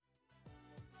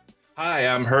Hi,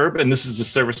 I'm Herb, and this is the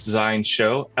Service Design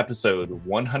Show, episode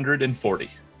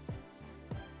 140.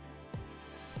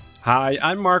 Hi,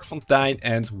 I'm Mark Fontijn,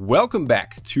 and welcome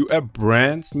back to a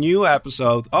brand new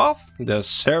episode of the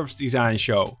Service Design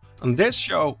Show. On this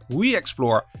show, we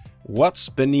explore what's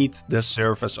beneath the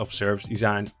surface of service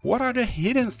design. What are the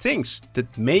hidden things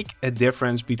that make a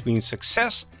difference between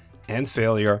success and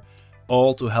failure,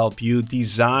 all to help you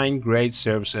design great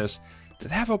services that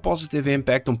have a positive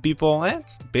impact on people and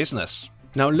business.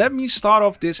 Now, let me start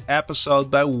off this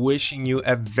episode by wishing you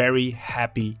a very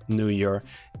happy new year.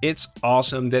 It's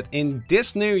awesome that in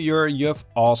this new year you've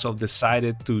also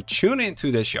decided to tune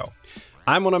into the show.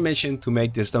 I'm on a mission to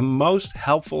make this the most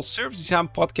helpful service design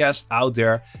podcast out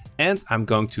there, and I'm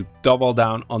going to double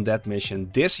down on that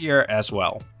mission this year as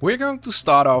well. We're going to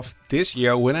start off this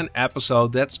year with an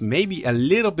episode that's maybe a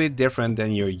little bit different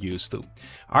than you're used to.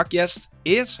 Our guest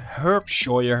is Herb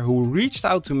Scheuer, who reached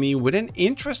out to me with an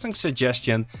interesting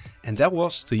suggestion, and that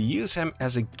was to use him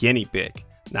as a guinea pig.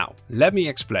 Now, let me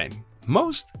explain.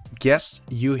 Most guests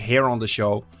you hear on the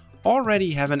show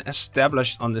already have an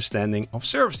established understanding of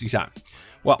service design.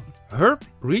 Well, Herb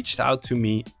reached out to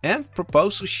me and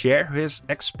proposed to share his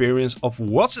experience of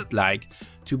what's it like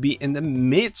to be in the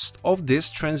midst of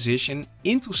this transition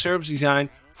into service design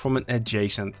from an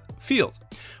adjacent field.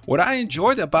 What I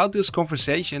enjoyed about this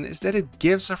conversation is that it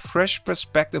gives a fresh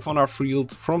perspective on our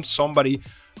field from somebody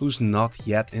who's not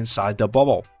yet inside the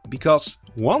bubble. Because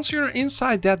once you're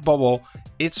inside that bubble,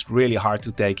 it's really hard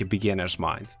to take a beginner's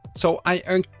mind. So I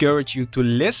encourage you to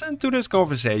listen to this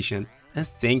conversation and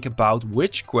think about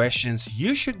which questions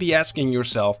you should be asking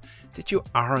yourself that you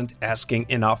aren't asking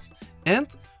enough, and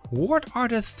what are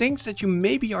the things that you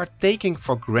maybe are taking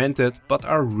for granted but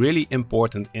are really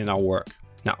important in our work.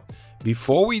 Now,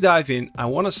 before we dive in, I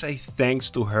want to say thanks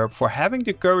to Herb for having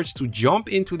the courage to jump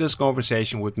into this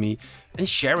conversation with me and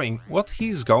sharing what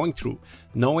he's going through,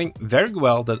 knowing very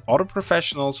well that other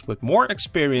professionals with more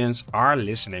experience are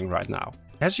listening right now.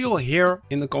 As you'll hear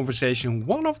in the conversation,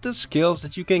 one of the skills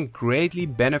that you can greatly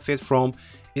benefit from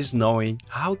is knowing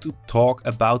how to talk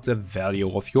about the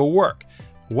value of your work.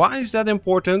 Why is that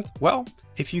important? Well,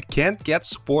 if you can't get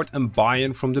support and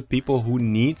buy-in from the people who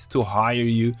need to hire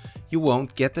you, you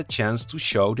won't get the chance to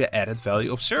show the added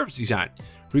value of service design,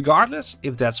 regardless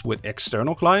if that's with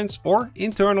external clients or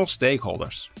internal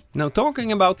stakeholders. Now,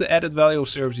 talking about the added value of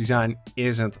service design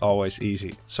isn't always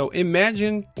easy. So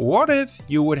imagine what if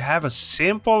you would have a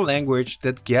simple language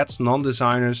that gets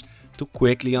non-designers to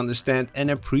quickly understand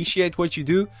and appreciate what you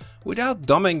do without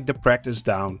dumbing the practice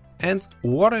down. And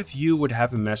what if you would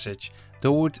have a message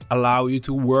that would allow you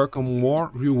to work on more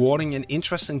rewarding and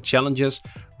interesting challenges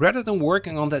rather than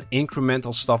working on that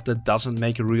incremental stuff that doesn't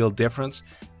make a real difference,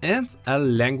 and a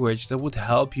language that would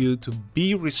help you to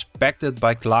be respected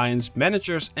by clients,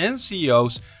 managers, and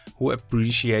CEOs who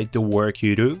appreciate the work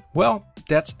you do? Well,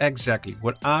 that's exactly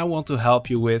what I want to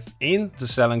help you with in the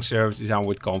Selling Service Design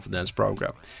with Confidence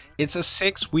program. It's a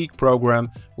 6-week program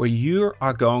where you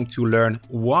are going to learn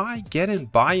why getting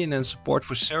buy-in and support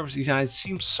for service design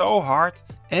seems so hard,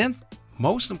 and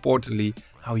most importantly,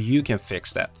 how you can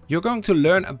fix that. You're going to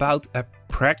learn about a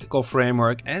practical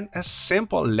framework and a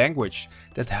simple language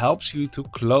that helps you to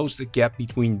close the gap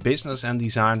between business and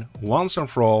design once and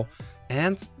for all.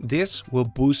 And this will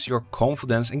boost your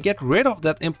confidence and get rid of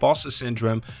that imposter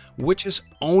syndrome, which is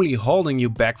only holding you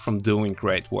back from doing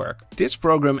great work. This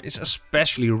program is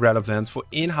especially relevant for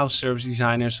in-house service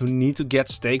designers who need to get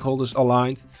stakeholders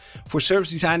aligned, for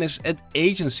service designers at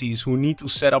agencies who need to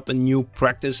set up a new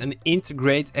practice and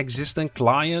integrate existing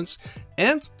clients,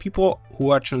 and people who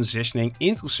are transitioning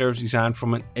into service design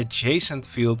from an adjacent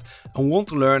field and want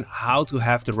to learn how to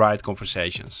have the right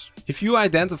conversations. If you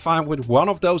identify with one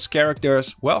of those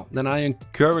characters, well, then I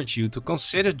encourage you to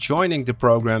consider joining the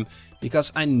program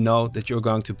because I know that you're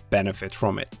going to benefit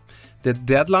from it. The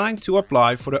deadline to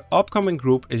apply for the upcoming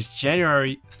group is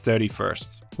January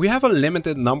 31st. We have a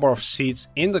limited number of seats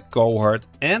in the cohort,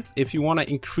 and if you want to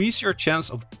increase your chance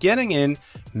of getting in,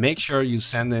 make sure you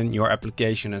send in your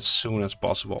application as soon as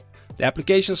possible. The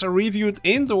applications are reviewed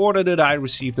in the order that I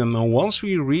received them, and once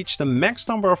we reach the max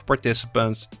number of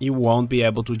participants, you won't be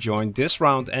able to join this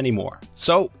round anymore.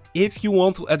 So, if you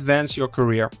want to advance your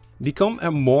career, become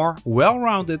a more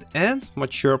well-rounded and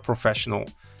mature professional,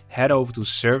 head over to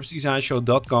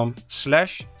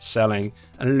servicedesignshow.com/selling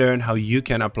and learn how you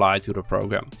can apply to the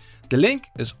program. The link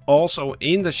is also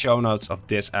in the show notes of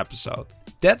this episode.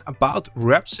 That about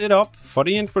wraps it up for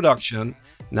the introduction.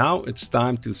 Now it's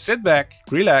time to sit back,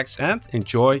 relax, and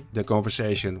enjoy the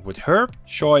conversation with Herb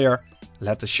Scheuer.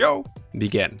 Let the show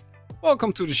begin.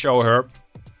 Welcome to the show, Herb.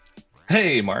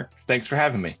 Hey, Mark. Thanks for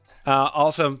having me.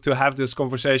 Awesome to have this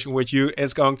conversation with you.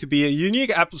 It's going to be a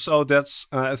unique episode. That's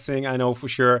a thing I know for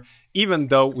sure, even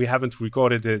though we haven't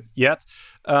recorded it yet.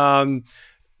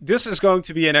 This is going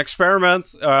to be an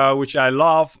experiment, which I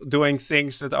love, doing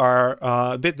things that are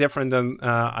a bit different than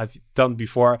I've done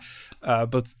before.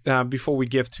 But before we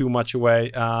give too much away,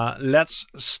 let's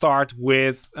start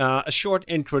with a short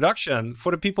introduction.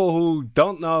 For the people who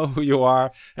don't know who you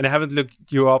are and haven't looked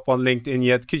you up on LinkedIn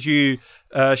yet, could you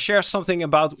share something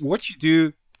about what you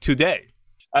do today?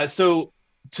 So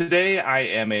today I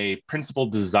am a principal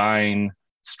design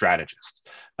strategist.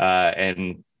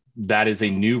 And that is a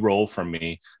new role for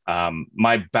me.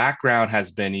 My background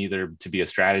has been either to be a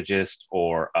strategist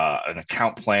or an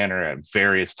account planner at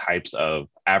various types of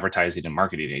advertising and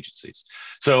marketing agencies.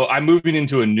 So I'm moving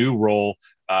into a new role,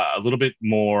 a little bit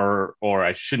more, or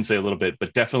I shouldn't say a little bit,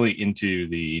 but definitely into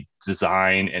the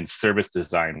design and service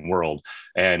design world,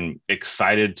 and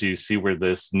excited to see where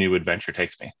this new adventure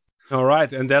takes me. All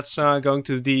right, and that's going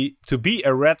to be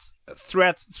a red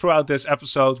thread throughout this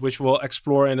episode, which we'll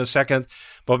explore in a second.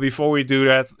 But before we do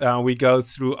that, we go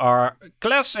through our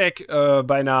classic,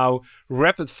 by now,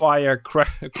 rapid-fire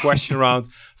question round.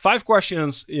 5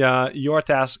 questions. Your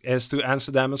task is to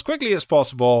answer them as quickly as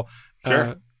possible.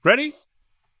 Sure. Ready?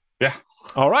 Yeah.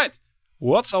 All right.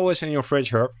 What's always in your fridge,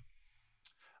 Herb?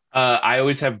 I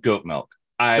always have goat milk.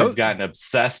 I've gotten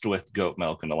obsessed with goat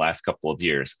milk in the last couple of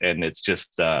years, and it's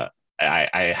just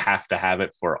I have to have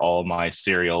it for all my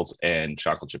cereals and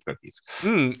chocolate chip cookies.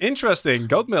 Interesting.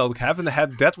 Goat milk. Haven't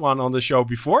had that one on the show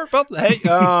before, but hey,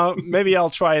 maybe I'll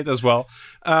try it as well.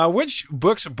 Which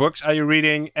books are you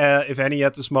reading, if any,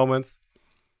 at this moment?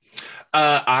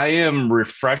 I am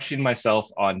refreshing myself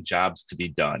on Jobs to Be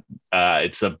Done.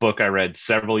 It's a book I read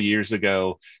several years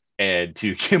ago, and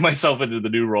to get myself into the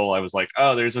new role, I was like,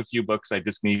 oh, there's a few books I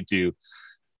just need to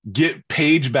get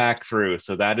page back through.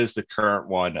 So that is the current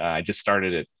one. I just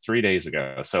started it 3 days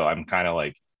ago. So I'm kind of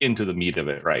like into the meat of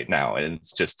it right now. And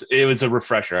it was a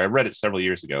refresher. I read it several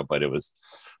years ago, but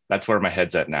that's where my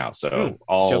head's at now. So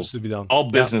all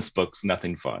business books,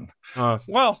 nothing fun.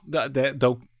 Well,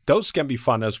 those can be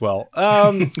fun as well.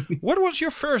 What was your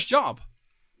first job?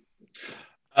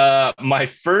 My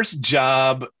first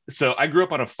job, so I grew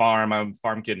up on a farm. I'm a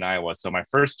farm kid in Iowa. So my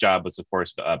first job was, of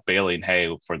course, baling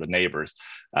hay for the neighbors.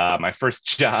 My first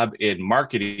job in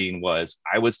marketing was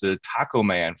I was the taco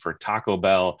man for Taco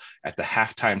Bell at the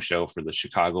halftime show for the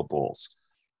Chicago Bulls.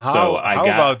 How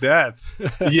about that?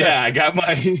 Yeah, I got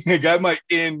my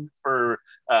in for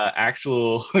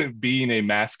actual being a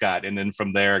mascot, and then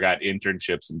from there I got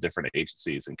internships in different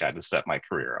agencies and kind of set my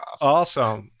career off.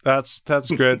 Awesome, that's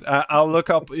good. I'll look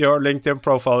up your LinkedIn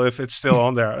profile if it's still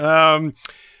on there.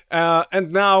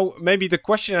 And now maybe the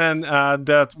question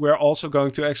that we're also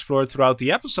going to explore throughout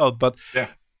the episode. But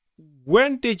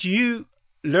when did you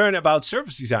learn about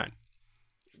service design?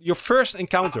 Your first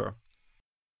encounter?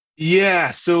 Yeah,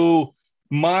 so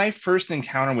my first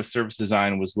encounter with service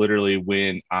design was literally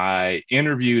when I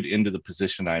interviewed into the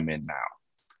position I'm in now.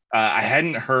 I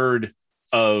hadn't heard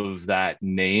of that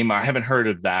name. I haven't heard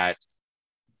of that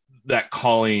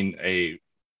calling a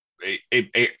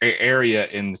area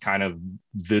in kind of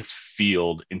this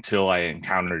field until I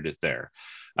encountered it there.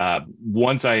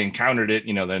 Once I encountered it,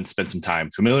 then spent some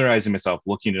time familiarizing myself,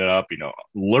 looking it up,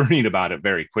 learning about it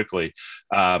very quickly.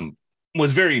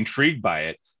 Was very intrigued by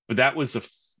it. But that was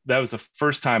the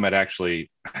first time I'd actually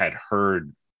had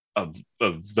heard of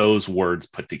those words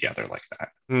put together like that.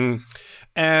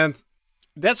 And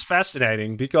that's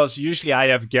fascinating because usually I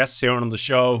have guests here on the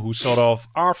show who sort of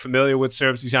are familiar with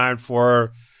service design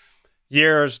for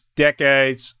years,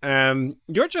 decades, and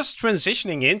you're just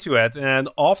transitioning into it. And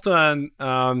often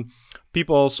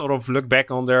people sort of look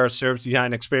back on their service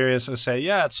design experience and say,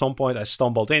 yeah, at some point I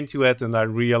stumbled into it and I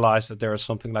realized that there is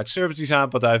something like service design,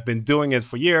 but I've been doing it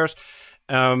for years.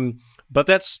 But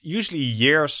that's usually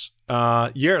years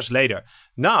later.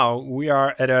 Now we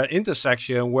are at an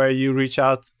intersection where you reach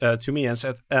out to me and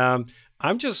said,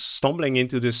 I'm just stumbling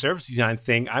into this service design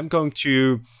thing. I'm going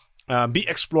to be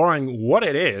exploring what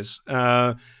it is.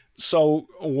 So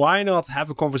why not have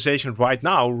a conversation right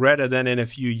now rather than in a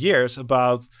few years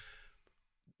about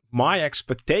my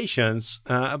expectations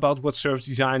about what service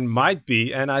design might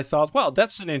be. And I thought, well,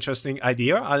 that's an interesting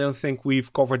idea. I don't think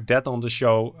we've covered that on the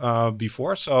show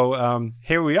before. So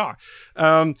here we are.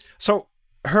 So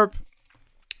Herb,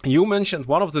 you mentioned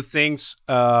one of the things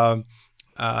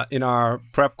in our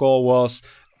prep call was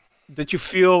that you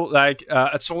feel like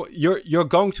you're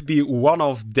going to be one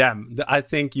of them. I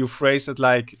think you phrased it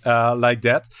like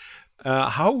that.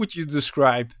 How would you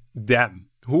describe them?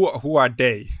 Who are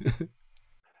they?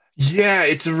 Yeah,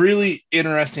 it's a really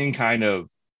interesting kind of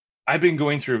I've been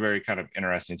going through a very kind of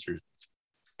interesting through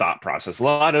thought process, a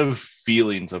lot of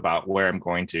feelings about where I'm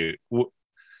going to.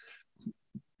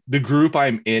 The group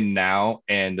I'm in now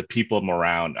and the people I'm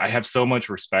around, I have so much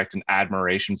respect and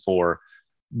admiration for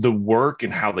the work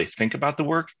and how they think about the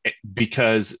work,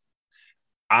 because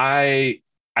I've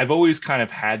always kind of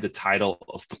had the title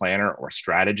of planner or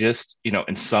strategist,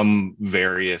 in some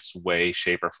various way,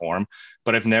 shape, or form,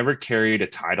 but I've never carried a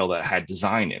title that had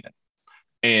design in it.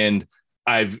 And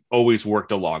I've always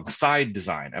worked alongside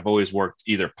design. I've always worked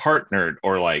either partnered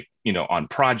or on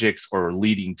projects or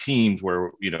leading teams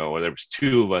where, there was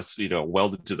two of us,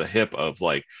 welded to the hip of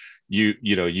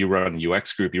you run the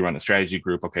UX group, you run the strategy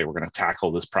group. Okay, we're going to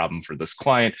tackle this problem for this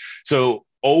client. So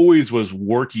always was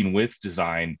working with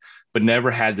design, but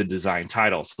never had the design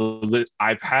title. So that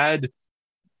I've had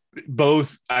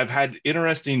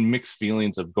interesting mixed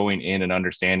feelings of going in and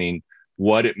understanding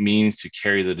what it means to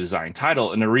carry the design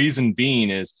title. And the reason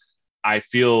being is I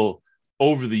feel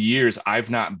over the years, I've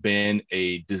not been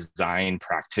a design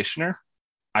practitioner.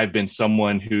 I've been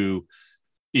someone who,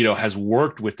 has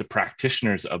worked with the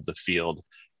practitioners of the field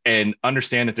and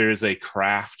understand that there is a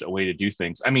craft, a way to do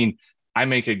things. I mean, I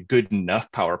make a good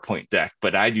enough PowerPoint deck,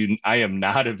 but I am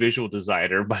not a visual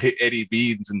designer by any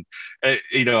means. And,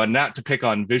 and not to pick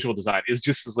on visual design, it's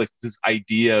just like this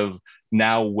idea of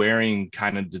now wearing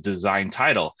kind of the design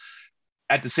title.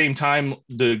 At the same time,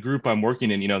 the group I'm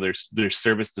working in, there's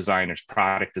service designers,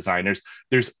 product designers,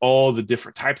 there's all the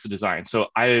different types of design. So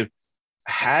I've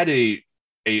had a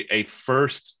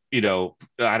first, I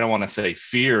don't want to say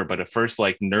fear, but a first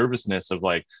nervousness of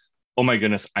oh my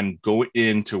goodness, I'm going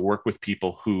in to work with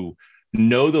people who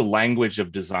know the language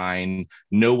of design,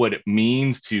 know what it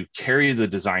means to carry the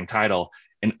design title,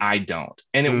 and I don't.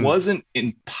 And it wasn't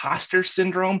imposter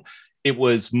syndrome. It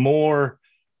was more,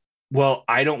 well,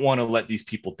 I don't want to let these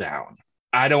people down.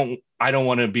 I don't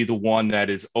want to be the one that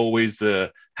is always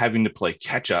having to play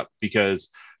catch up, because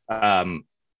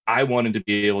I wanted to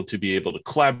be able to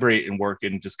collaborate and work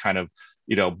and just kind of,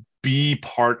 be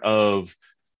part of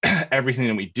everything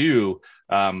that we do.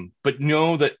 But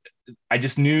know that I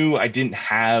just knew I didn't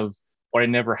have, or I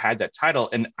never had that title,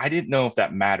 and I didn't know if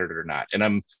that mattered or not.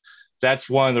 And that's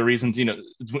one of the reasons,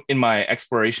 in my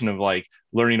exploration of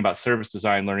learning about service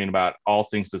design, learning about all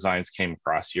things designs, came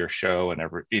across your show and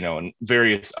and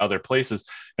various other places.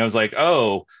 And I was like,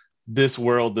 oh, this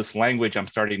world, this language, I'm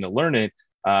starting to learn it.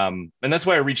 And that's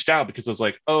why I reached out, because I was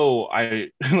like, oh,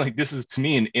 this is to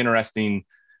me an interesting,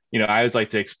 I always like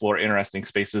to explore interesting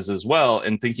spaces as well.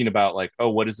 And thinking about oh,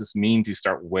 what does this mean to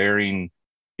start wearing,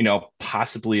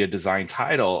 possibly a design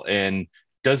title? And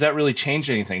does that really change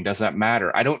anything? Does that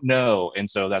matter? I don't know. And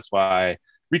so that's why I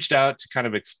reached out to kind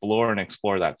of explore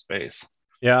that space.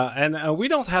 Yeah, and we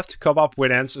don't have to come up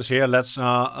with answers here.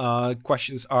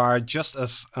 Questions are just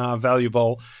as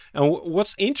valuable. And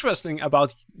what's interesting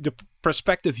about the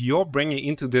perspective you're bringing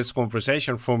into this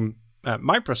conversation from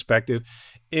my perspective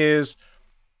is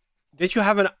that you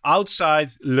have an outside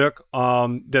look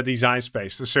on the design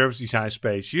space, the service design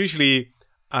space. Usually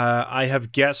I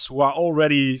have guests who are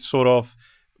already sort of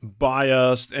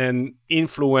biased and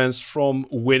influenced from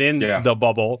within the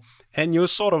bubble, and you're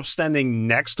sort of standing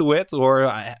next to it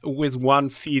or with 1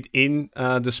 feet in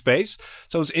the space.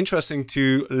 So it's interesting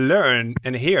to learn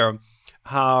and hear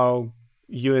how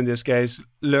you, in this case,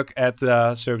 look at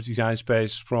the service design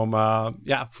space from a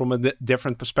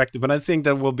different perspective. And I think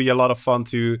that will be a lot of fun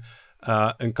to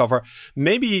uncover.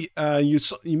 Maybe you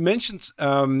mentioned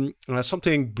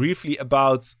something briefly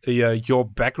about your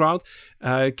background.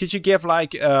 Could you give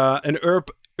an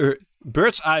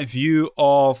bird's eye view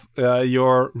of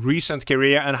your recent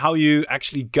career and how you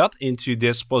actually got into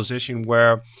this position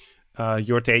where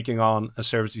you're taking on a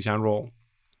service design role?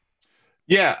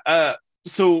 Yeah.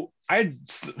 So I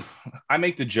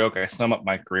make the joke, I sum up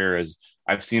my career as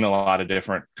I've seen a lot of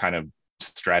different kind of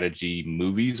strategy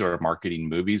movies or marketing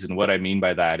movies. And what I mean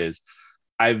by that is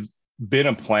I've been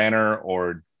a planner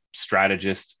or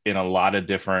strategist in a lot of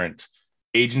different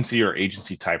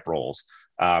agency type roles.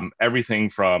 Everything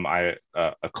from a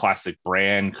classic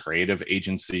brand creative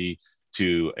agency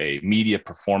to a media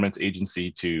performance agency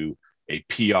to a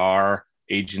PR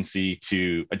agency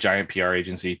to a giant PR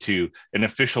agency to an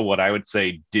official, what I would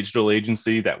say, digital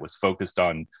agency that was focused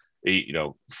on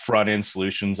front end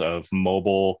solutions of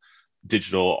mobile,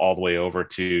 digital, all the way over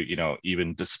to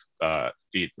even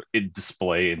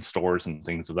display in stores and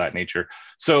things of that nature.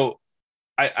 So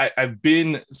I've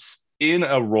been in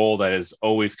a role that has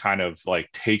always kind of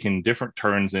taken different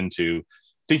turns into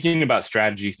thinking about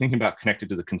strategy, thinking about connected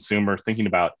to the consumer, thinking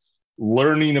about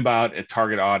learning about a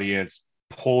target audience,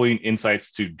 pulling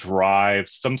insights to drive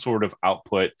some sort of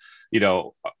output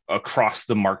across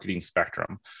the marketing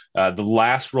spectrum. The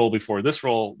last role before this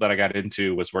role that I got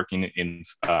into was working in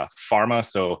pharma.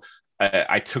 So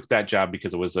I took that job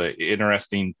because it was an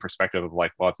interesting perspective of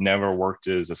like, well, I've never worked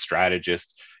as a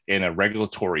strategist in a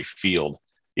regulatory field.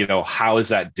 How is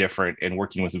that different? And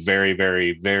working with very,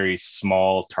 very, very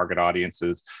small target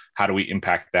audiences, how do we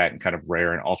impact that in kind of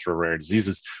rare and ultra rare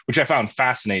diseases, which I found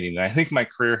fascinating. And I think my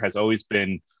career has always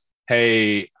been,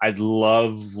 hey, I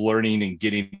love learning and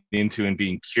getting into and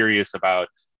being curious about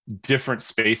different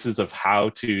spaces of how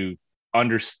to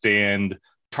understand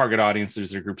target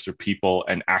audiences or groups of people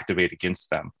and activate against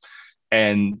them.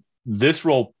 And this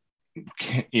role,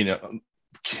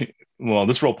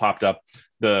 this role popped up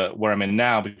where I'm in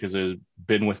now because I've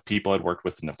been with people I'd worked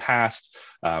with in the past,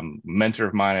 mentor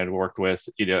of mine I'd worked with,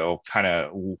 kind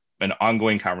of an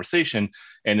ongoing conversation.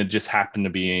 And it just happened to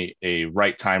be a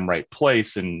right time, right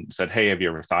place, and said, hey, have you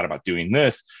ever thought about doing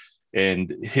this?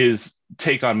 And his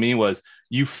take on me was,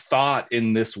 you've thought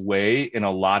in this way in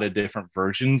a lot of different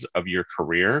versions of your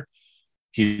career.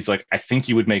 He's like, I think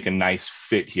you would make a nice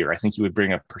fit here. I think you would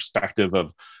bring a perspective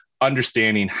of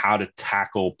understanding how to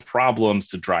tackle problems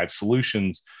to drive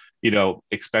solutions,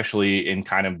 especially in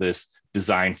kind of this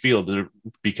design field,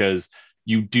 because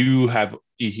you do have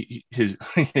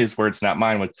his words, not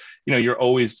mine, was,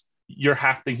 you're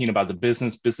half thinking about the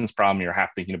business problem, you're half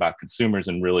thinking about consumers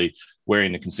and really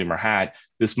wearing the consumer hat.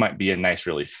 This might be a nice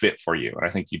really fit for you. And I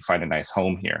think you'd find a nice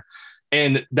home here.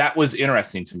 And that was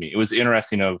interesting to me. It was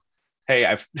interesting of, hey,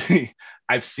 I've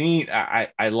seen,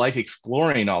 I like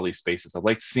exploring all these spaces. I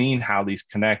like seeing how these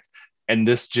connect. And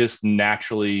this just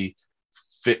naturally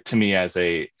fit to me as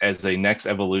a next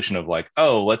evolution of like,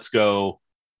 oh, let's go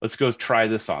try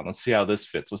this on. Let's see how this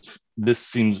fits. This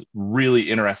seems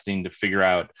really interesting to figure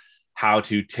out how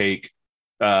to take,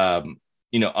 not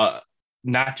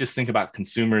just think about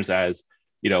consumers as,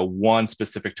 one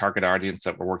specific target audience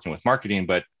that we're working with marketing,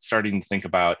 but starting to think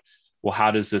about, well,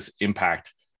 how does this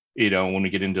impact, when we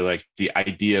get into like the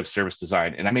idea of service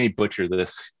design. And I may butcher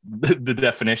this, the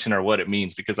definition or what it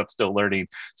means, because I'm still learning.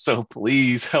 So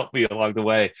please help me along the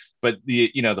way. But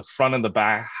the front of the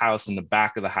back house and the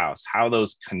back of the house, how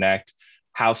those connect,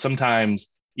 how sometimes,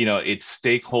 it's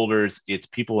stakeholders, it's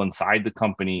people inside the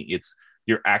company,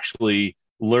 you're actually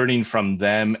learning from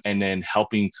them and then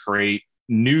helping create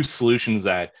new solutions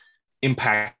that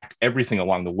impact everything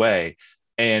along the way.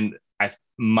 And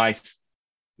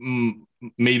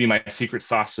maybe my secret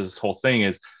sauce to this whole thing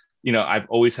is, I've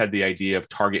always had the idea of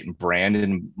target and brand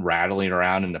and rattling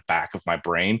around in the back of my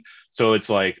brain. So it's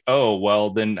like, oh, well,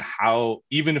 then how,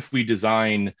 even if we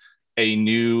design a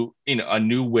new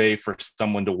way for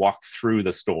someone to walk through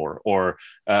the store, or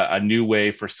a new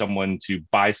way for someone to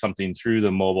buy something through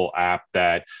the mobile app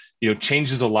that,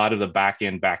 changes a lot of the back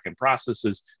end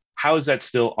processes, how is that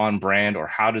still on brand, or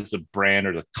how does the brand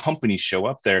or the company show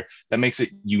up there that makes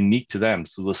it unique to them?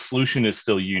 So the solution is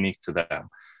still unique to them.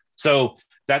 So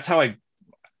that's how I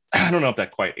don't know if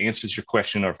that quite answers your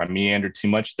question or if I meandered too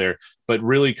much there, but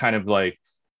really kind of like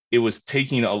it was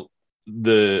taking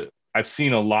I've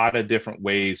seen a lot of different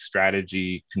ways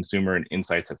strategy, consumer, and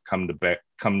insights have come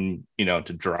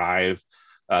to drive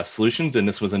solutions. And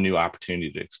this was a new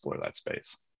opportunity to explore that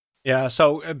space. Yeah,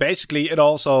 so basically it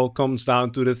also comes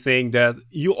down to the thing that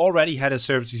you already had a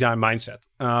service design mindset.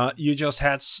 You just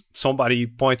had somebody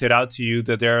pointed out to you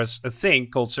that there's a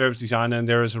thing called service design and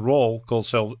there is a role called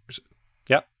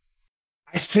yeah.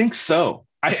 I think so.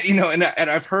 And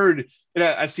I've heard,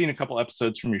 I've seen a couple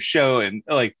episodes from your show, and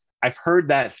like I've heard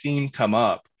that theme come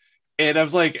up, and I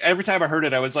was like, every time I heard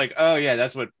it, I was like, oh yeah,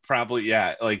 that's what probably,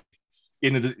 yeah, like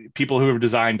the people who have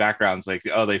design backgrounds, like,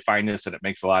 oh, they find this and it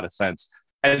makes a lot of sense.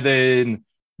 And then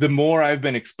the more I've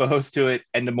been exposed to it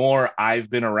and the more I've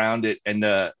been around it and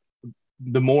the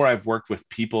more I've worked with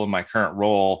people in my current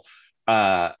role,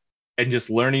 and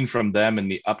just learning from them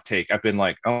and the uptake, I've been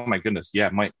like, oh my goodness, yeah,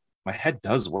 my head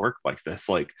does work like this.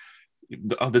 Like,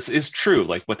 oh, this is true.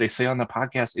 Like what they say on the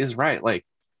podcast is right. Like,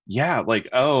 yeah, like,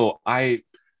 oh, I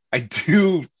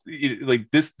do, like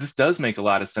this does make a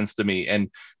lot of sense to me. And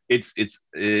it's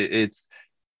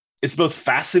both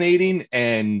fascinating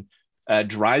and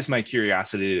drives my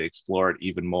curiosity to explore it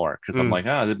even more, because I'm like,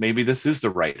 maybe this is the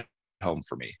right home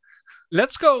for me.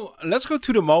 Let's go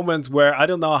to the moment where I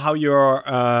don't know how your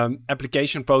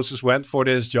application process went for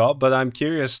this job, but I'm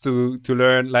curious to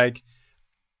learn, like,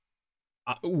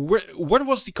 what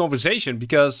was the conversation?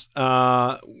 Because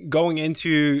going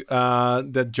into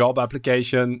the job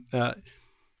application,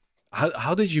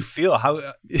 how did you feel?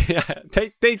 How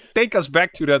take us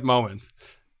back to that moment.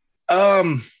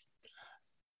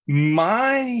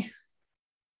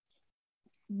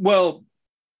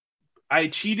 I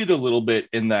cheated a little bit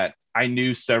in that I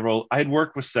had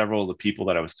worked with several of the people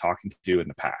that I was talking to in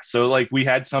the past. So like we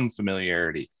had some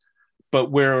familiarity, but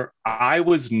where I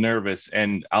was nervous,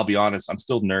 and I'll be honest, I'm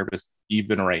still nervous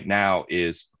even right now,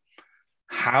 is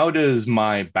how does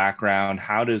my background,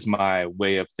 how does my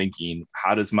way of thinking,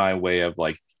 how does my way of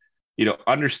like,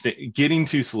 understand getting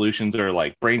to solutions or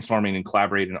like brainstorming and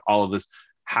collaborating and all of this,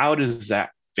 how does that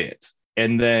fit?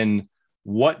 And then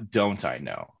what don't I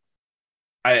know?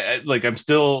 I'm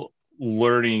still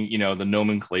learning, the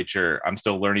nomenclature. I'm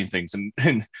still learning things.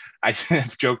 And I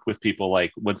have joked with people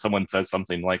like when someone says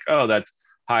something like, oh, that's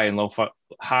high and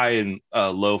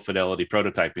low fidelity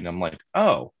prototyping. I'm like,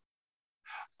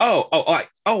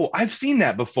 I've seen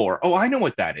that before. Oh, I know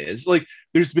what that is. Like,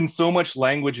 there's been so much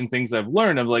language and things I've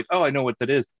learned. I'm like, oh, I know what that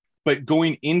is. But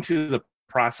going into the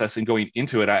process and going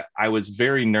into it, I was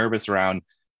very nervous around,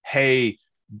 hey,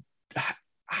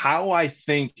 how I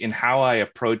think and how I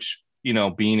approach,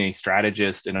 being a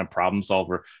strategist and a problem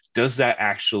solver, does that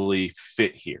actually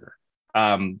fit here?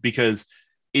 Because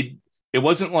it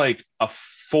wasn't like a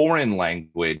foreign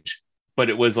language, but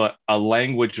it was a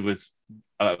language with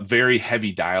a very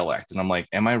heavy dialect. And I'm like,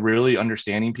 am I really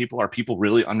understanding people? Are people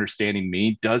really understanding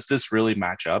me? Does this really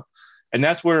match up? And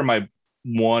that's where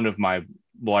one of my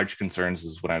large concerns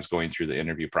is when I was going through the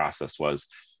interview process was,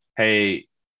 hey,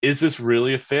 is this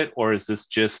really a fit, or is this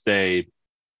just it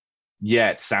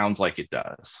sounds like it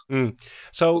does.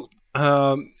 So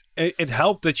it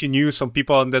helped that you knew some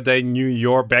people and that they knew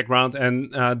your background,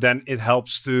 and then it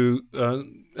helps to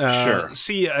Sure.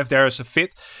 see if there is a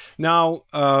fit. Now,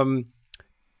 I'm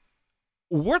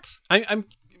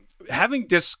having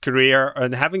this career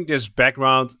and having this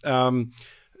background.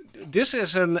 This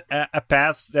is a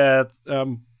path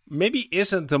that maybe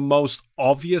isn't the most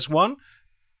obvious one.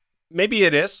 Maybe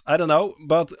it is. I don't know.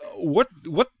 But what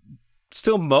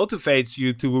still motivates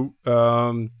you to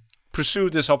pursue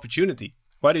this opportunity?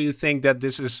 Why do you think that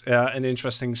this is an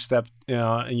interesting step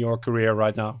in your career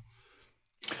right now?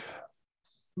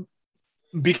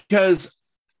 Because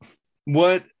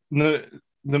the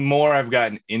more I've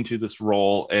gotten into this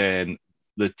role and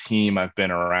the team I've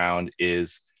been around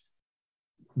is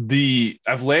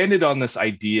I've landed on this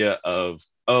idea of,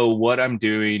 oh, what I'm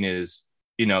doing is,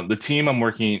 the team I'm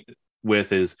working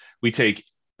with is we take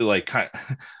like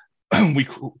we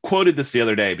quoted this the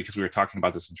other day because we were talking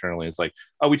about this internally. It's like,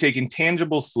 oh, we take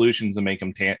intangible solutions and make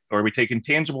them or we take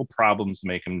intangible problems and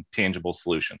make them tangible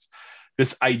solutions.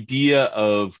 This idea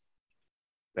of,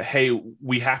 hey,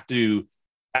 we have to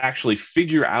actually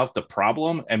figure out the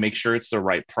problem and make sure it's the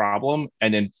right problem,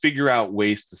 and then figure out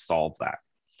ways to solve that.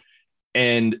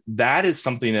 And that is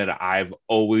something that I've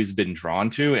always been drawn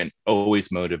to and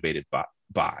always motivated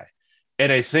by.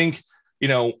 And I think,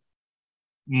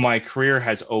 my career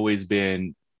has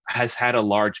had a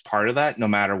large part of that no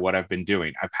matter what I've been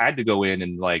doing. I've had to go in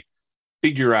and like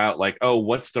figure out like, oh,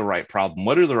 what's the right problem?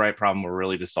 What are the right problem we're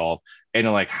really to solve?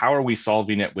 And like, how are we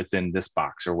solving it within this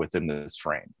box or within this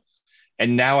frame?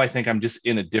 And now I think I'm just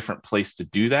in a different place to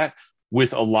do that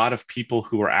with a lot of people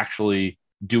who are actually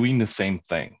doing the same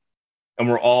thing. And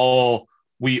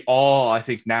we all, I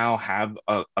think now have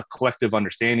a collective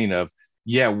understanding of,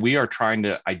 yeah, we are trying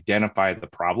to identify the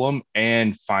problem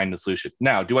and find the solution.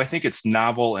 Now, do I think it's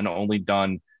novel and only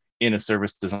done in a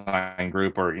service design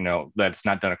group, or, that it's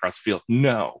not done across the field?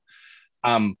 No.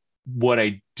 What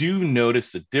I do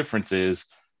notice the difference is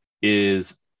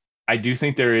I do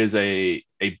think there is a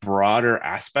broader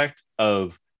aspect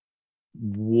of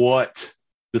what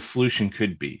the solution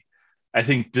could be. I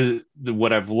think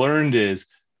what I've learned is,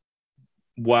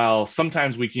 while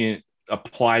sometimes we can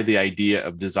apply the idea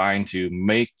of design to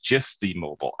make just the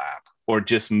mobile app or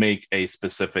just make a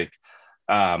specific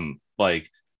like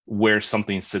where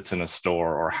something sits in a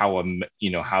store, or how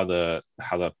the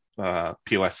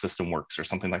POS system works or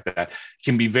something like that,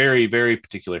 can be very, very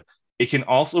particular. It can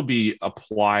also be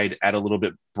applied at a little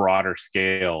bit broader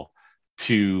scale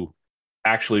to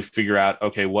actually figure out,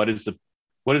 okay, what is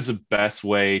the best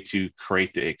way to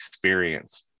create the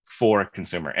experience for a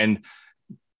consumer? And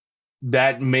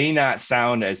that may not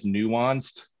sound as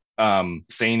nuanced,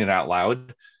 saying it out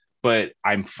loud, but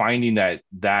I'm finding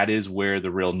that is where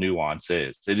the real nuance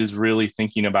is. It is really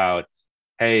thinking about,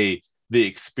 hey, the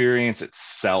experience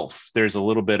itself, there's a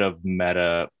little bit of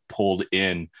meta pulled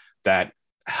in that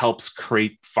helps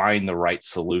find the right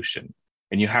solution.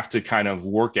 And you have to kind of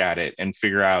work at it and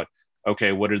figure out,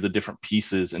 okay, what are the different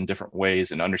pieces and different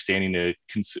ways, and understanding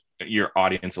your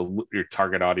audience, your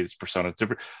target audience persona is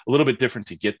different, a little bit different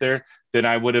to get there than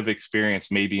I would have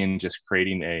experienced maybe in just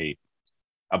creating a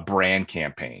brand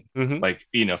campaign, like,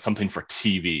 something for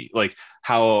TV, like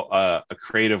how a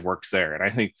creative works there. And I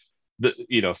think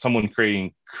someone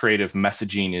creating creative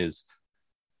messaging is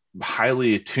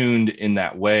highly attuned in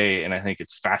that way. And I think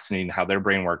it's fascinating how their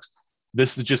brain works.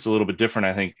 This is just a little bit different,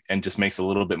 I think, and just makes a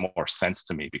little bit more sense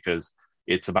to me because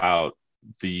it's about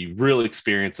the real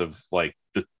experience of like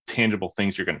the tangible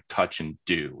things you're going to touch and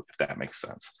do, if that makes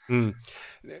sense. Mm.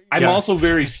 I'm also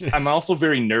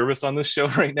very nervous on this show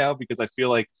right now because I feel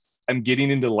like I'm getting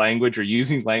into language or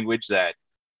using language that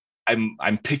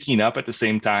I'm picking up at the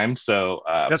same time. So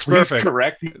that's please perfect.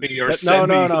 correct me or send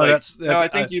me. No, I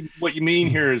think what you mean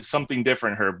here is something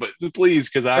different here, but please,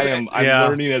 because I'm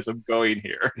learning as I'm going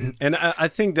here. And I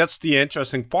think that's the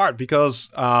interesting part because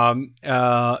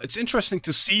it's interesting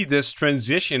to see this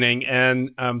transitioning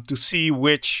and to see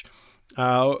which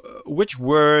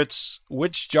words,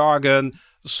 which jargon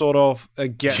sort of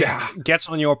gets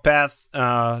on your path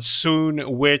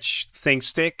soon, which things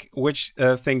stick, which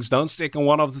things don't stick. And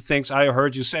one of the things I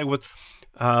heard you say, what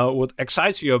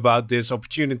excites you about this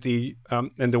opportunity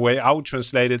and the way I would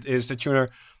translate it is that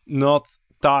you're not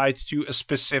tied to a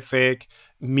specific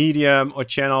medium or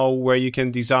channel where you can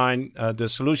design the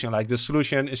solution. Like the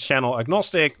solution is channel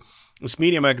agnostic, it's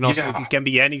medium agnostic, it can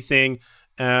be anything.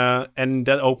 And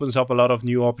that opens up a lot of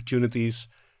new opportunities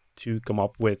to come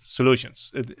up with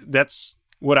solutions. That's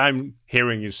what I'm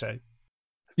hearing you say.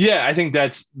 Yeah, I think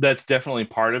that's definitely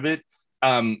part of it.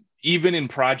 Even in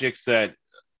projects that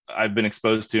I've been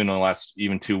exposed to in the last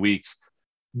even 2 weeks,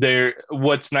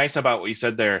 what's nice about what you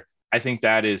said there, I think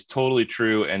that is totally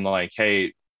true. And like,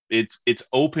 hey, it's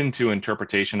open to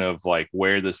interpretation of like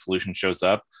where the solution shows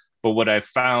up. But what I've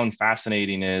found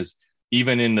fascinating is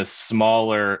even in the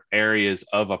smaller areas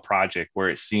of a project where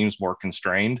it seems more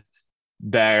constrained,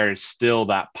 there's still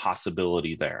that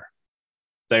possibility there.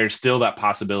 There's still that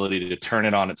possibility to turn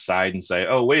it on its side and say,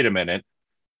 oh, wait a minute,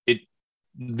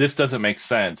 this doesn't make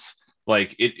sense.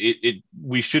 Like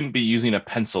we shouldn't be using a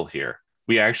pencil here.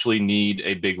 We actually need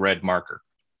a big red marker.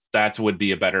 That would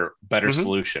be a better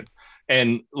solution.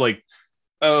 And like,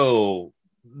 oh,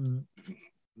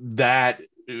 that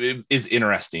is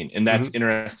interesting. And that's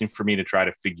interesting for me to try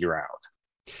to figure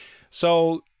out.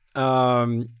 So,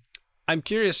 I'm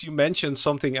curious, you mentioned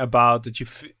something about that you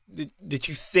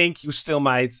think you still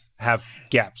might have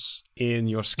gaps in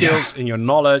your skills, in your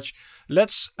knowledge.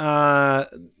 Let's dive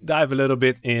a little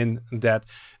bit in that.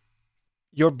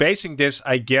 You're basing this,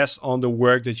 I guess, on the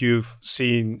work that you've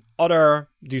seen other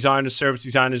designers, service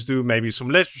designers do, maybe some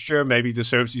literature, maybe the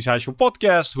Service Design Show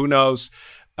podcast, who knows.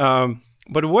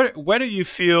 But where do you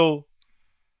feel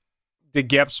the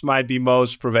gaps might be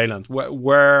most prevalent?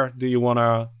 Where do you want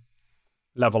to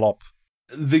level up?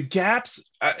 The gaps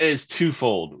is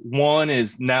twofold. One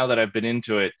is, now that I've been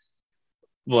into it,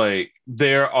 like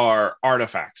there are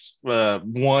artifacts.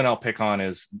 One I'll pick on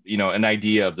is, an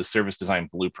idea of the service design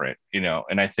blueprint,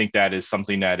 and I think that is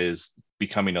something that is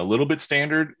becoming a little bit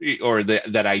standard, or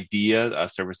that idea, a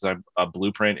service design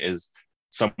blueprint is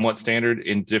somewhat standard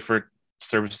in different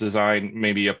service design,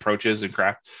 maybe approaches and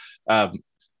craft.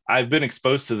 I've been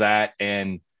exposed to that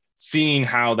and seeing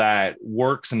how that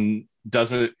works and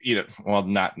doesn't,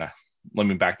 let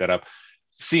me back that up.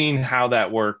 Seeing how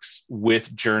that works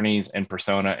with journeys and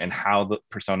persona and how the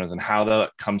personas and how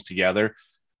that comes together,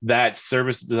 that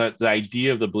service, the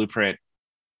idea of the blueprint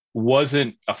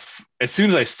wasn't, as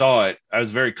soon as I saw it, I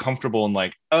was very comfortable and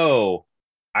like, oh,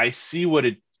 I see what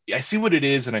it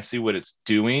is and I see what it's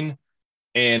doing.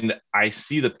 And I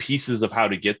see the pieces of how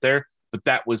to get there, but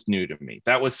that was new to me.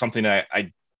 That was something that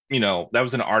that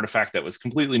was an artifact that was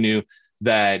completely new,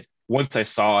 that once I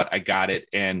saw it, I got it.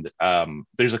 And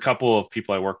there's a couple of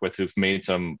people I work with who've made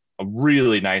some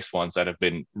really nice ones that have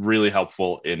been really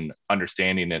helpful in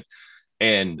understanding it.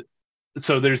 And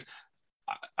so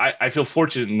I feel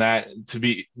fortunate in that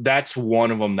that's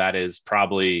one of them that is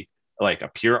probably like a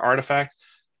pure artifact,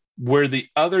 where the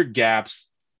other gaps,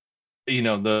 a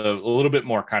little bit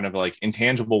more kind of like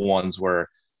intangible ones, where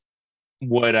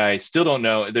what I still don't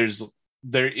know,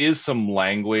 there is some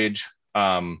language,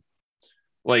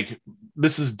 like,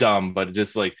 this is dumb, but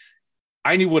just like,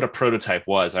 I knew what a prototype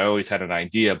was. I always had an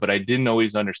idea, but I didn't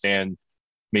always understand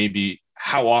maybe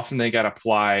how often they got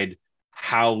applied,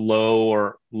 how low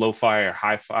or lo-fi or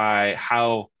hi-fi,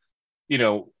 how,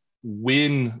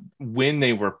 when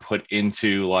they were put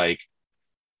into like,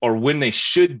 or when they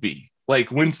should be,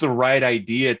 like, when's the right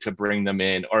idea to bring them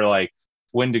in, or like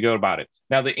when to go about it.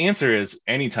 Now, the answer is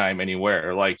anytime,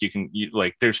 anywhere. Like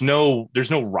there's no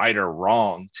right or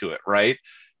wrong to it, right?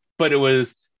 But it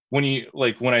was when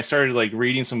I started like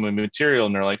reading some of the material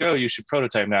and they're like, oh, you should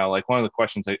prototype now. Like, one of the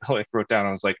questions I like wrote down,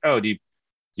 I was like, oh,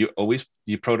 Do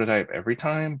you prototype every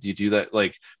time? Do you do that?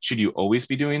 Like, should you always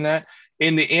be doing that?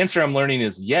 And the answer I'm learning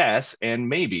is yes and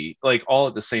maybe, like all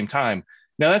at the same time.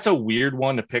 Now that's a weird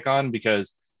one to pick on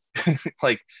because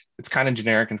like it's kind of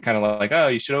generic and it's kind of like, oh,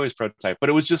 you should always prototype. But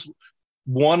it was just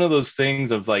one of those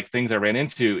things of like things I ran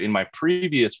into in my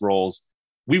previous roles.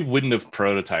 We wouldn't have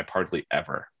prototyped hardly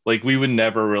ever. Like we would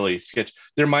never really sketch.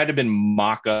 There might have been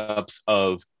mock-ups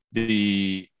of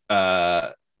the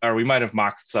or we might have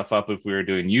mocked stuff up if we were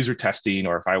doing user testing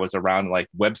or if I was around like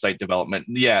website development.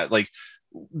 Yeah, like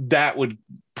that would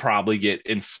probably get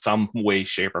in some way,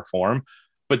 shape, or form.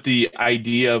 But the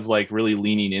idea of like really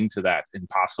leaning into that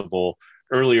impossible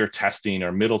earlier testing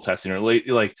or middle testing or late,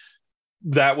 like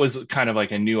that was kind of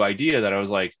like a new idea that I was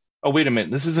like, oh, wait a minute,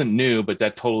 this isn't new, but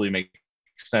that totally makes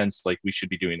sense. Like we should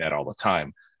be doing that all the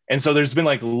time. And so there's been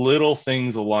like little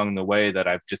things along the way that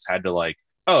I've just had to like,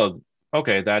 oh,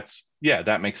 okay, that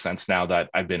makes sense now that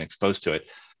I've been exposed to it.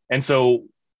 And so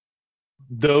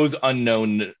those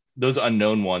unknown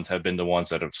ones have been the ones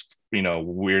that have,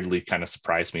 weirdly kind of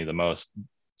surprised me the most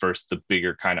versus the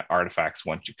bigger kind of artifacts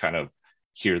once you kind of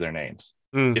hear their names,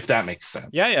 if that makes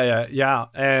sense. Yeah.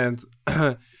 And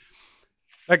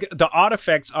like the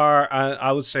artifacts are,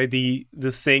 I would say, the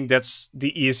thing that's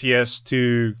the easiest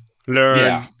to learn.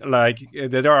 Yeah. Like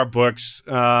there are books,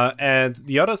 and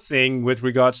the other thing with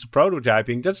regards to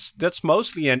prototyping, that's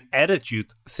mostly an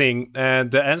attitude thing. And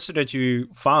the answer that you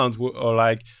found, or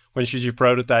like when should you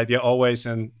prototype? Yeah, always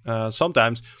and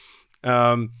sometimes.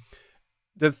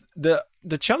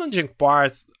 The challenging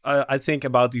part, I think,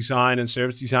 about design and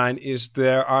service design is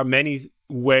there are many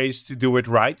ways to do it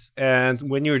right. And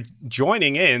when you're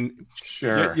joining in,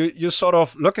 sure, you're sort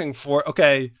of looking for,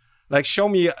 okay, like show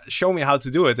me how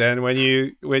to do it. And when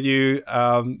you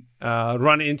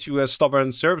run into a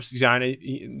stubborn service designer,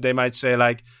 they might say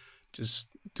like, just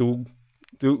do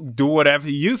whatever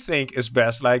you think is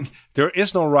best. Like there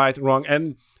is no right or wrong.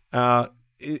 And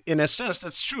in a sense,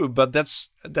 that's true, but that's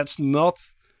not.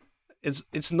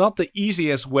 It's not the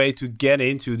easiest way to get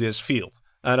into this field.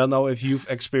 I don't know if you've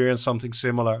experienced something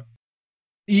similar.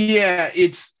 Yeah,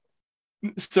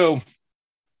 so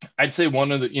I'd say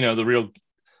one of the, the real,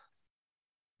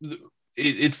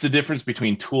 it's the difference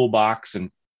between toolbox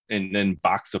and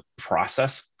box of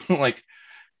process. Like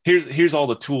here's all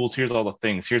the tools, here's all the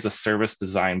things, here's a service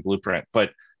design blueprint,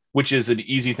 but which is an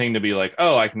easy thing to be like,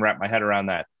 oh, I can wrap my head around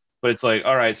that. But it's like,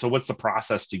 all right, so what's the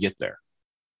process to get there?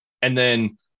 And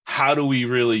then how do we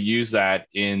really use that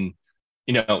in,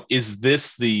 is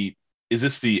this the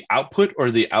output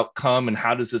or the outcome? And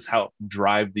how does this help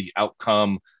drive the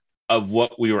outcome of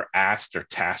what we were asked or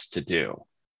tasked to do?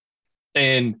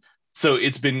 And so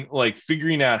it's been like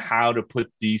figuring out how to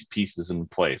put these pieces in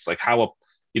place, like how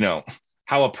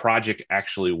a project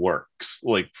actually works,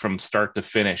 like from start to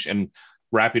finish and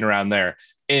wrapping around there.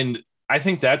 And I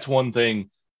think that's one thing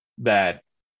that,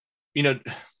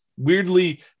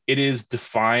 weirdly, it is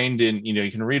defined in,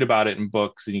 you can read about it in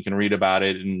books and you can read about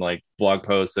it in like blog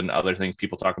posts and other things.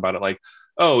 People talk about it like,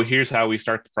 oh, here's how we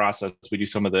start the process. We do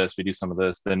some of this,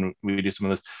 then we do some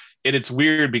of this. And it's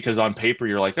weird because on paper,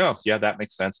 you're like, oh, yeah, that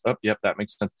makes sense. Oh, yep, that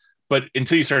makes sense. But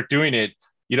until you start doing it,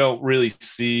 you don't really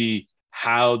see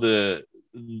how the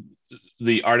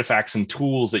artifacts and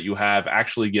tools that you have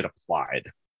actually get applied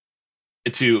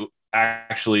to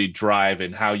actually drive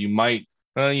and how you might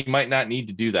not need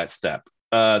to do that step.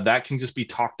 That can just be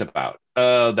talked about.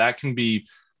 That can be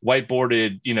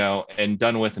whiteboarded, and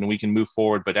done with, and we can move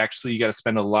forward. But actually, you got to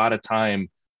spend a lot of time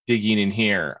digging in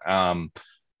here.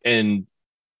 And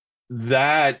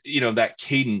that, that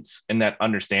cadence and that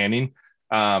understanding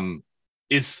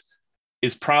is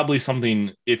probably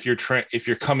something if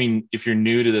you're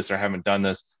new to this or haven't done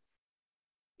this,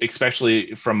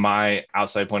 especially from my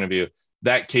outside point of view,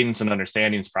 that cadence and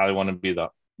understanding is probably one of the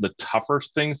tougher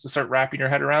things to start wrapping your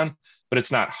head around. But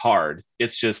it's not hard.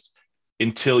 It's just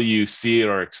until you see it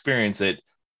or experience it,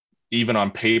 even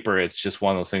on paper, it's just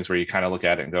one of those things where you kind of look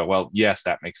at it and go, well, yes,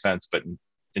 that makes sense. But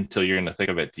until you're in the thick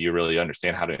of it, do you really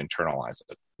understand how to internalize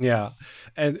it? Yeah.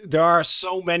 And there are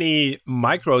so many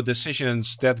micro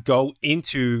decisions that go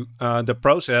into the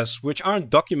process, which aren't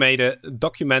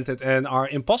documented and are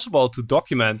impossible to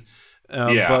document.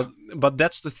 But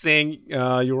that's the thing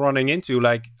you're running into.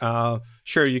 Like,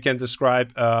 sure, you can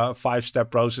describe a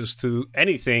 5-step process to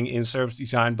anything in service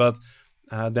design, but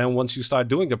then once you start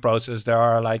doing the process, there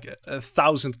are like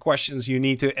 1,000 questions you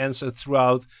need to answer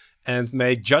throughout and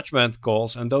make judgment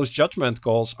calls. And those judgment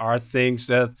calls are things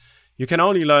that you can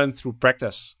only learn through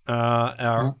practice,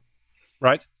 right?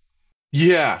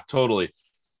 Yeah, totally.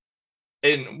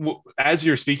 as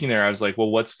you're speaking there, I was like, well,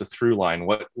 what's the through line?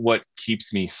 What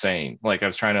keeps me sane? Like I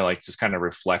was trying to like just kind of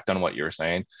reflect on what you were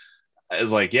saying.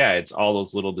 It's like, yeah, it's all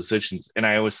those little decisions. And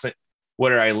I was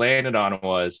what I landed on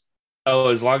was, oh,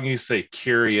 as long as you stay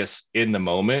curious in the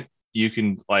moment, you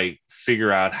can like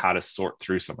figure out how to sort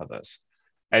through some of this.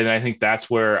 And I think that's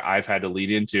where I've had to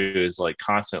lead into is like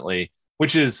constantly,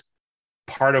 which is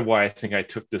part of why I think I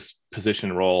took this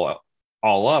position role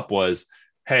all up was,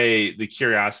 hey, the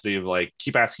curiosity of like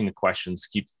keep asking the questions,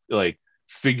 keep like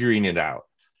figuring it out.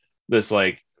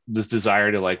 This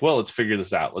desire to like, well, let's figure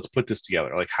this out. Let's put this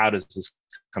together. Like, how does this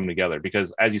come together?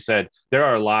 Because as you said, there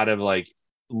are a lot of like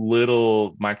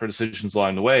little micro decisions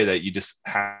along the way that you just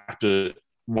have to,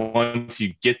 once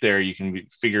you get there, you can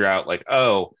figure out like,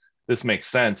 oh, this makes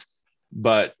sense.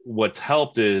 But what's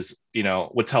helped is,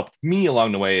 what's helped me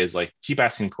along the way is like keep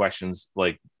asking questions.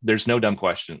 Like there's no dumb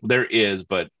question. There is,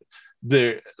 but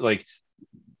there like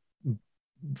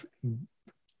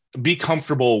be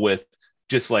comfortable with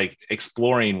just like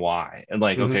exploring why and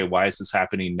like, okay, why is this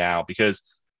happening now? Because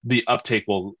the uptake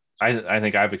will, I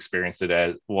think I've experienced it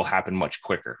as will happen much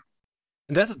quicker.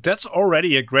 That's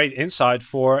already a great insight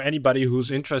for anybody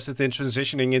who's interested in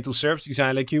transitioning into service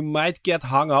design. Like you might get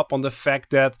hung up on the fact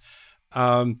that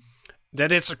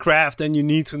that it's a craft and you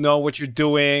need to know what you're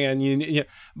doing, and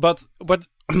but what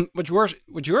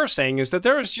you're saying is that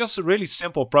there is just a really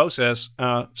simple process,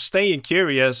 staying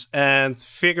curious and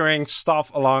figuring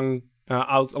stuff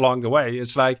out along the way.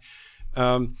 It's like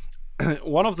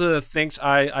one of the things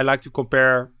I like to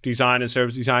compare design and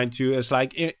service design to is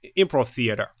like improv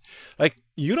theater. Like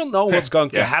you don't know what's going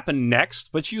to happen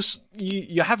next, but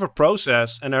you have a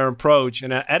process and an approach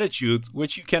and an attitude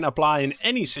which you can apply in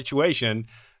any situation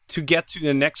to get to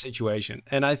the next situation.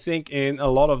 And I think in a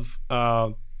lot of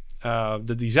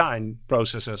the design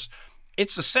processes,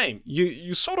 it's the same.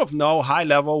 You sort of know high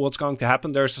level what's going to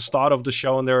happen. There's the start of the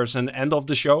show and there's an end of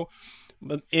the show.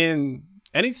 But in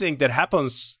anything that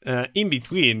happens in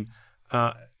between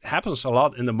happens a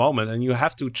lot in the moment, and you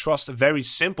have to trust a very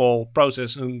simple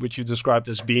process in which you described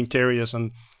as being curious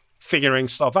and figuring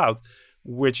stuff out,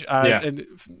 which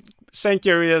staying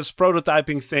curious,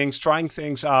 prototyping things, trying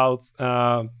things out,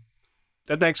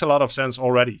 that makes a lot of sense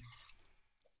already.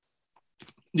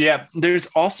 Yeah, there's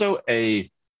also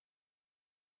I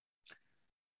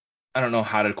don't know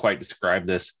how to quite describe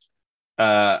this,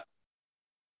 how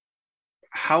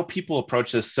people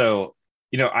approach this. So,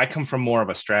 I come from more of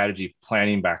a strategy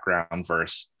planning background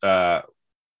versus a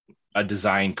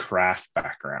design craft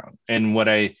background. And what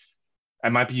I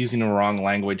might be using the wrong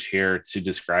language here to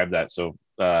describe that, so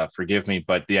forgive me,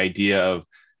 but the idea of,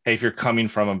 hey, if you're coming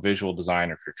from a visual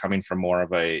designer, if you're coming from more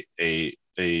of a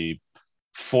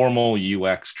formal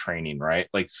UX training, right?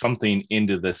 Like something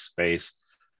into this space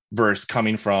versus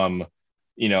coming from,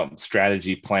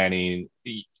 strategy planning,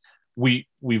 we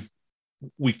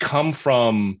come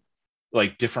from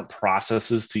like different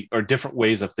processes or different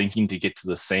ways of thinking to get to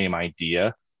the same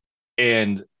idea.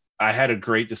 And I had a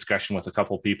great discussion with a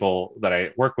couple of people that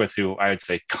I work with who I would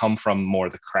say come from more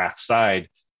the craft side.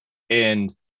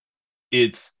 And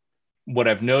it's what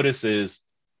I've noticed is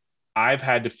I've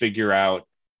had to figure out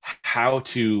how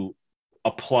to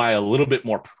apply a little bit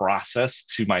more process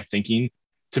to my thinking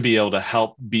to be able to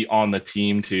help be on the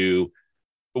team to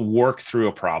work through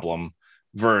a problem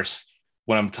versus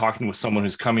when I'm talking with someone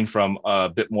who's coming from a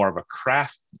bit more of a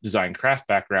design craft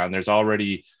background, there's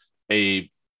already a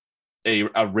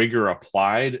rigor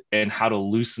applied and how to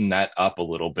loosen that up a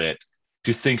little bit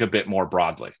to think a bit more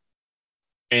broadly.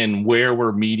 And where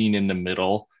we're meeting in the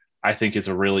middle, I think is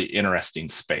a really interesting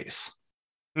space.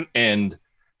 And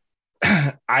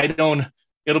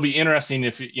it'll be interesting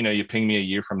if, you ping me a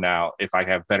year from now, if I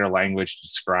have better language to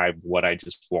describe what I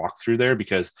just walked through there,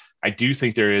 because I do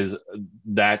think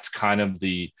that's kind of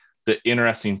the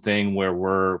interesting thing where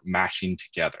we're mashing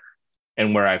together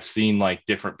and where I've seen like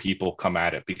different people come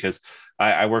at it, because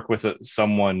I work with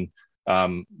someone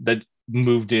that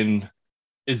moved in,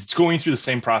 is going through the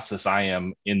same process I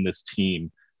am in this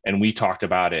team. And we talked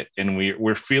about it, and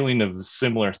we're feeling a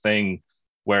similar thing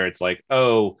where it's like,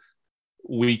 oh,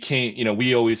 we can't,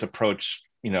 we always approach,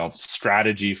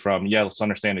 strategy from, let's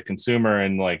understand the consumer.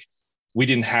 And like, we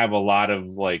didn't have a lot of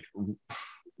like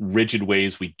rigid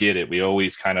ways we did it. We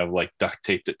always kind of like duct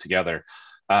taped it together.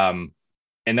 And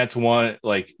that's one,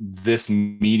 like this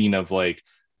meeting of like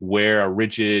where a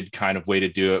rigid kind of way to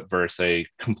do it versus a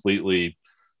completely,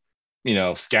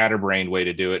 scatterbrained way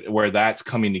to do it, where that's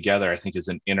coming together, I think is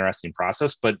an interesting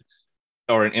process,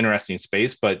 or an interesting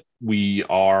space, but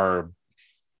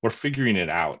we're figuring it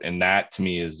out. And that to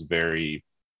me is very,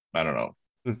 I don't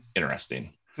know,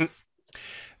 interesting.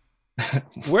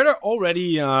 Were there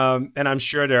already, and I'm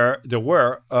sure there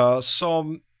were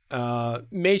some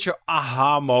major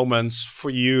aha moments for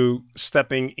you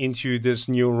stepping into this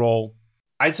new role?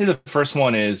 I'd say the first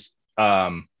one is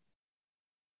the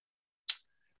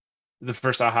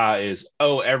first aha is,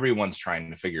 oh, everyone's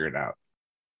trying to figure it out.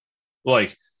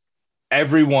 Like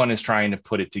everyone is trying to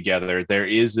put it together. There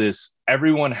is this,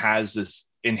 everyone has this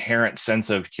inherent sense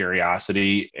of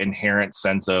curiosity, inherent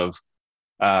sense of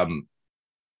um,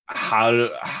 how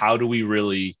do we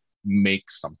really make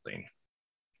something?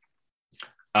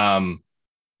 But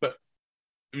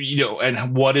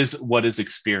and what is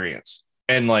experience?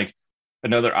 And like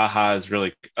another aha is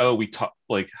really, oh, we talk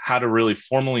like how to really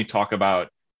formally talk about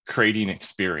creating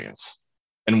experience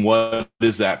and what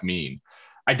does that mean.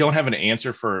 I don't have an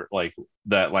answer for like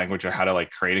that language or how to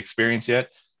like create experience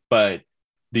yet, but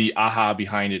the aha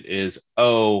behind it is,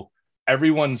 oh,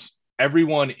 everyone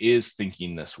is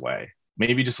thinking this way,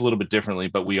 maybe just a little bit differently,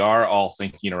 but we are all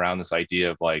thinking around this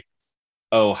idea of like,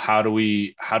 oh, how are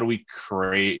we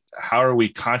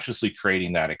consciously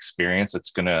creating that experience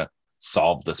that's going to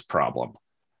solve this problem.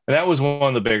 And that was one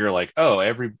of the bigger like,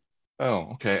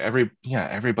 okay,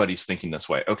 everybody's thinking this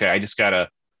way. Okay, I just gotta,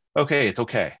 okay, it's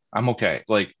okay, I'm okay,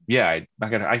 like, yeah,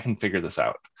 I can figure this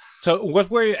out. So, what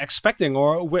were you expecting,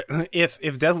 or if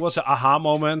that was an aha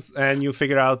moment and you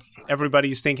figured out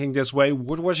everybody's thinking this way,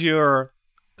 what was your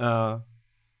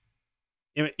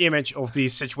image of the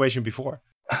situation before?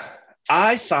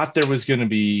 I thought there was going to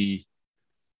be,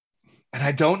 and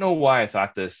I don't know why I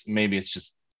thought this. Maybe it's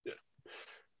just,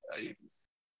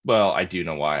 well, I do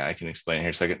know why. I can explain here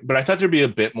in a second. But I thought there'd be a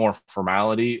bit more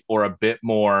formality or a bit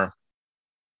more,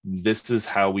 this is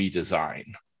how we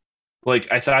design.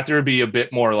 Like, I thought there would be a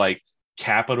bit more like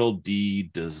capital D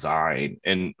design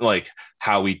and like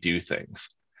how we do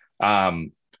things.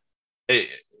 Um,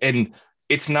 and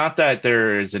it's not that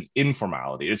there is an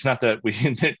informality. It's not that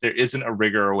that there isn't a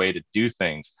rigor or way to do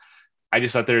things. I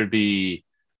just thought there would be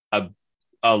a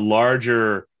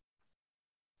larger,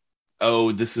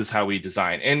 oh, this is how we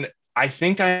design. And I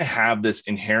think I have this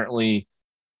inherently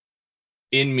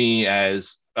in me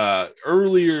as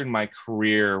earlier in my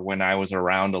career when I was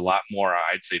around a lot more,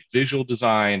 I'd say visual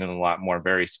design and a lot more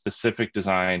very specific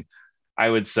design. I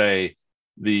would say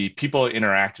the people I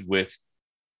interacted with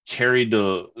carried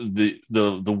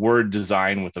the word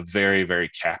design with a very, very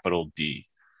capital D.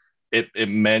 It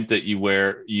meant that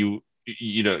you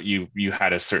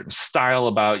had a certain style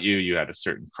about you, you had a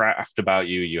certain craft about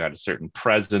you, you had a certain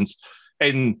presence,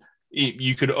 and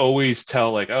you could always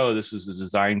tell like, oh, this is the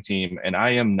design team and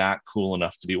I am not cool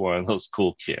enough to be one of those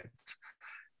cool kids.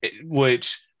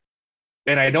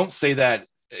 And I don't say that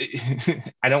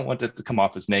I don't want that to come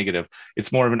off as negative.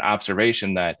 It's more of an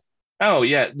observation that, oh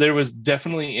yeah, there was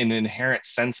definitely an inherent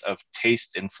sense of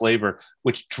taste and flavor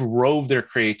which drove their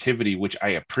creativity, which I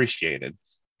appreciated.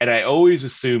 And I always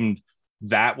assumed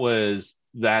that's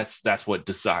what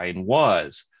design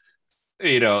was.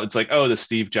 It's like, oh, the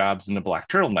Steve Jobs and the black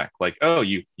turtleneck, like, oh,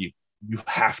 you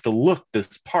have to look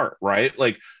this part, right?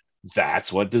 Like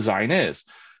that's what design is.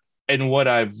 And what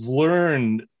I've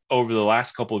learned over the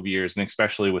last couple of years, and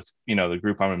especially with the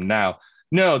group I'm in now,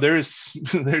 no, there's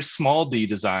small d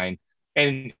design,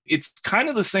 and it's kind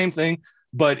of the same thing,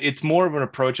 but it's more of an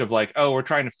approach of like, oh, we're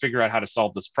trying to figure out how to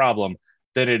solve this problem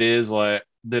than it is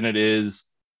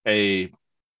a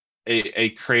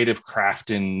creative craft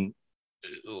in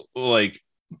like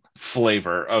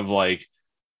flavor of like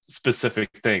specific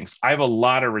things. I have a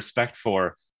lot of respect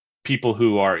for people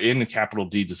who are in capital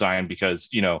D design because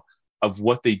of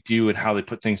what they do and how they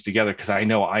put things together, because I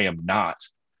know I am not.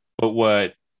 But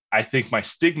what I think my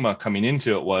stigma coming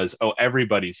into it was, oh,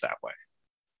 everybody's that way.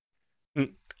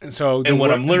 So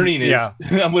what I'm learning is, yeah.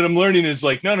 what I'm learning is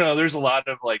like, no, there's a lot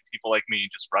of like people like me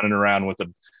just running around with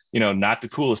a, not the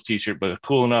coolest t-shirt, but a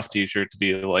cool enough t-shirt to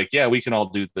be like, yeah, we can all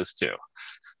do this too.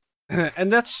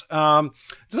 And that's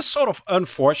just sort of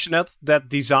unfortunate that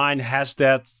design has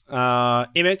that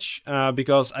image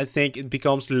because I think it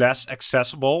becomes less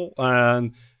accessible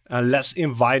and less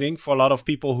inviting for a lot of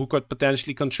people who could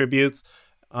potentially contribute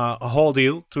a whole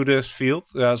deal to this field.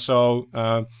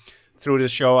 Through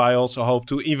this show, I also hope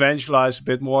to evangelize a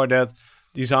bit more that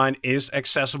design is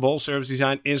accessible, service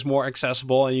design is more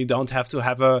accessible, and you don't have to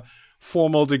have a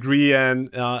formal degree, and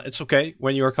it's okay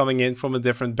when you're coming in from a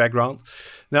different background.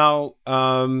 Now,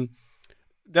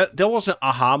 there was an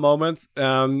aha moment,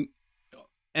 and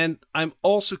I'm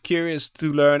also curious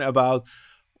to learn about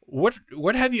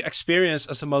what have you experienced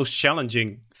as the most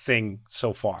challenging thing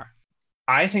so far?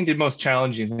 I think the most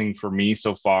challenging thing for me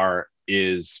so far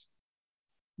is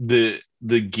the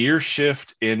gear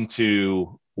shift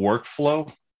into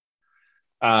workflow.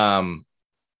 Um,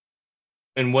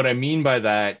 and what I mean by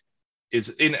that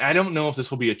is, and I don't know if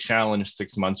this will be a challenge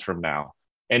 6 months from now,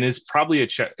 and it's probably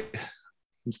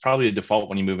it's probably a default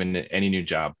when you move into any new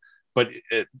job, but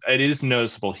it is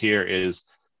noticeable here is,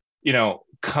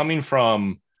 coming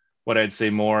from what I'd say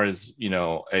more is,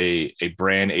 a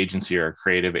brand agency or a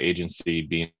creative agency,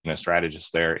 being a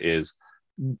strategist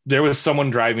there was someone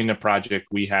driving a project.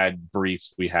 We had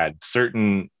briefs, we had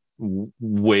certain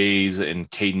ways and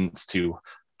cadence to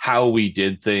how we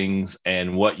did things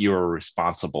and what you were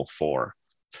responsible for.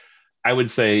 I would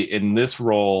say in this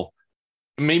role,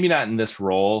 maybe not in this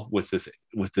role with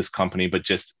this company, but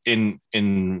just in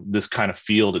this kind of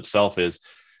field itself, is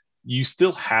you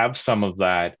still have some of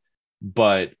that,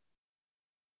 but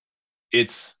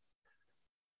it's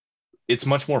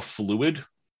much more fluid,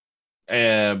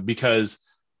 because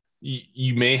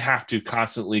you may have to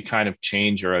constantly kind of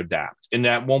change or adapt, and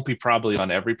that won't be probably on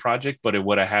every project. But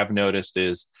what I have noticed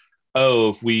is,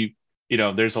 if we,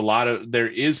 there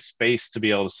is space to be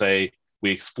able to say,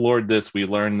 we explored this, we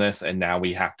learned this, and now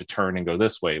we have to turn and go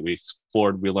this way. We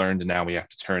explored, we learned, and now we have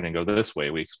to turn and go this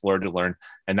way. We explored and learned,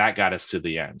 and that got us to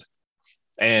the end.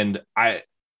 And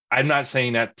I'm not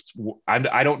saying that,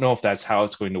 I don't know if that's how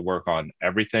it's going to work on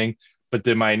everything, but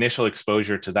then my initial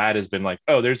exposure to that has been like,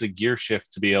 oh, there's a gear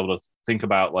shift to be able to think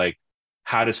about like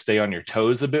how to stay on your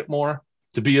toes a bit more,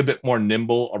 to be a bit more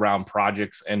nimble around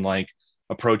projects and like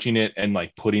approaching it and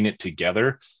like putting it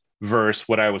together, versus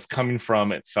what I was coming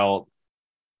from. It felt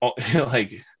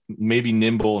like, maybe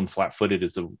nimble and flat-footed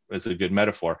is a good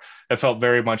metaphor. It felt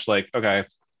very much like, okay,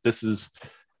 this is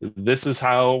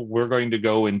how we're going to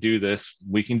go and do this.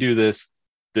 We can do this.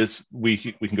 We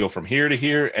can go from here to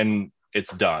here, and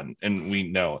it's done, and we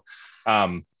know.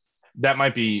 That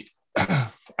might be, I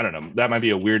don't know, that might be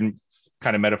a weird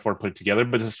kind of metaphor put together,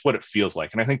 but it's what it feels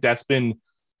like. And I think that's been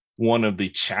one of the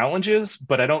challenges,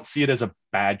 but I don't see it as a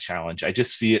bad challenge. I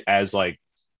just see it as like,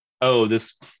 oh,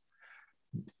 this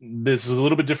is a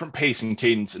little bit different pace and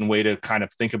cadence and way to kind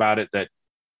of think about it that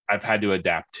I've had to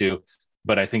adapt to,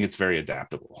 but I think it's very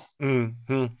adaptable.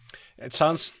 Mm-hmm. It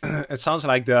sounds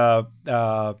like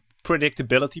the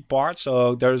predictability part.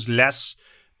 So there's less,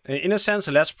 in a sense,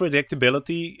 less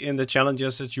predictability in the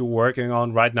challenges that you're working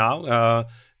on right now.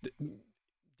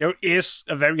 There is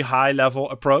a very high level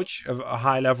approach, a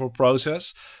high level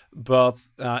process, but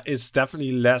it's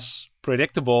definitely less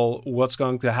predictable what's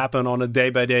going to happen on a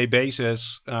day-by-day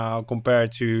basis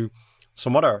compared to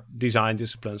some other design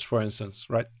disciplines, for instance,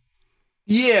 right?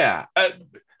 Yeah,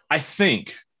 I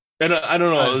think, and I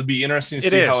don't know, it'd be interesting to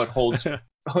see how it holds.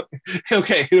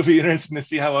 Okay, it'll be interesting to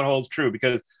see how it holds true,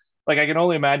 because like I can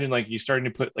only imagine like you starting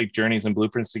to put like journeys and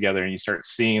blueprints together, and you start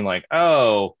seeing like,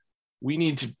 oh, we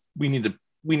need to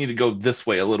go this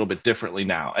way a little bit differently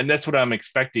now, and that's what I'm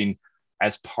expecting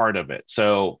as part of it.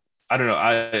 So I don't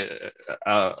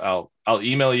know. I'll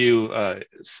email you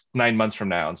 9 months from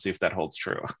now and see if that holds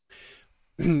true.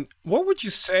 What would you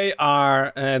say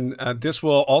are, and this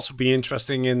will also be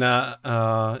interesting in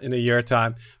a year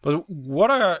time, but what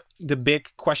are the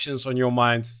big questions on your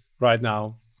mind right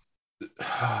now?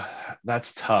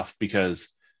 That's tough, because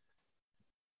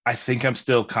I think I'm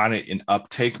still kind of in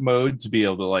uptake mode to be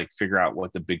able to like figure out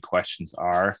what the big questions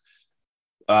are.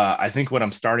 I think what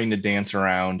I'm starting to dance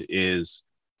around is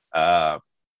what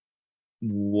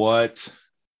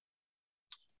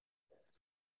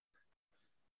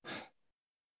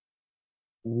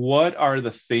are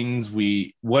the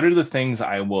things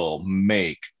I will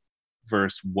make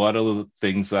versus what are the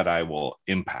things that I will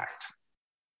impact.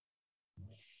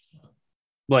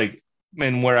 Like,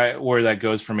 and where that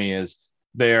goes for me is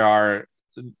there are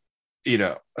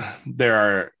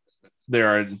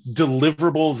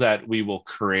deliverables that we will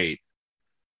create,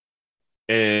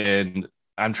 and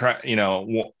I'm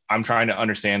trying to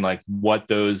understand like what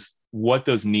those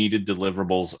needed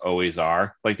deliverables always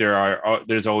are. Like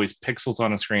there's always pixels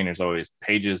on a screen, there's always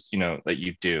pages that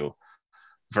you do,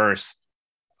 versus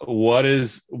what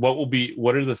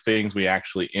are the things we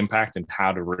actually impact and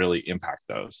how to really impact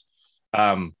those.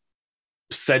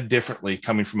 Said differently,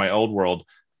 coming from my old world,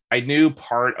 I knew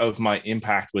part of my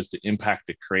impact was to impact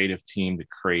the creative team to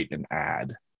create an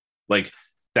ad. Like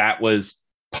that was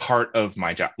part of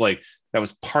my job. Like that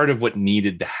was part of what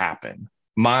needed to happen.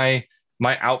 My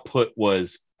output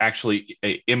was actually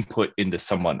an input into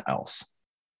someone else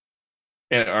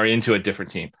or into a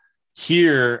different team.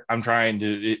 Here, I'm trying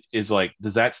to, is like,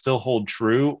 does that still hold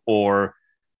true, or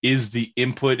is the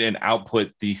input and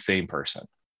output the same person?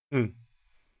 Mm.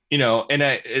 And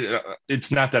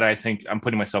it's not that I think I'm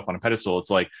putting myself on a pedestal. It's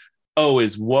like,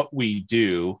 is what we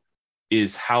do,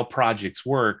 is how projects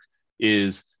work,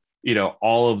 is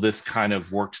all of this kind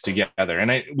of works together.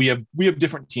 And we have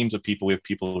different teams of people. We have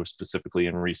people who are specifically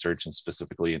in research and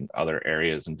specifically in other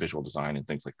areas in visual design and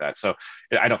things like that. So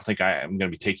I don't think I'm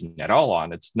going to be taking that all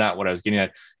on. It's not what I was getting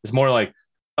at. It's more like,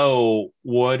 oh,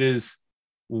 where does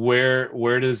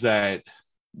that,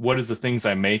 what is the things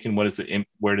I make, and where does the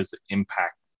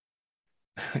impact,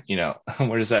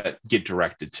 where does that get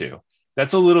directed to?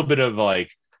 That's a little bit of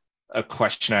like a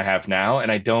question I have now.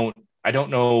 And I don't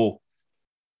know.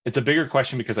 It's a bigger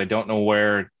question because I don't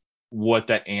know what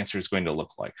that answer is going to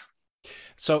look like.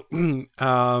 So,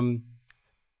 I'm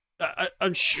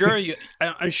sure you,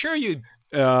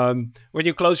 when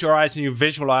you close your eyes and you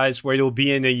visualize where you'll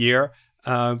be in a year,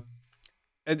 an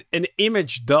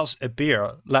image does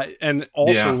appear. And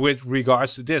also with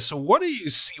regards to this. So, what do you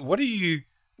see?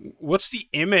 What's the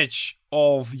image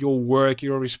of your work,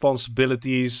 your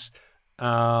responsibilities, in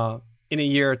a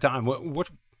year time?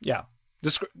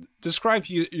 Describe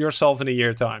yourself in a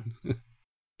year time.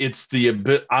 It's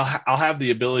I'll have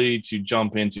the ability to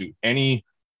jump into any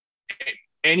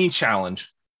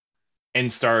challenge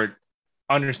and start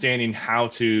understanding how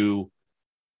to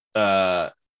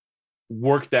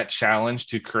work that challenge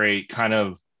to create kind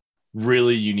of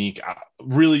really unique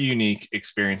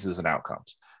experiences and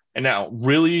outcomes. And now,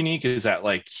 really unique, is that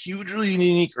like hugely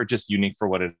unique or just unique for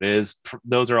what it is?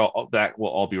 Those are all that will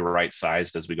all be right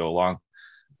sized as we go along.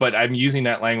 But I'm using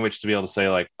that language to be able to say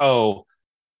like, oh,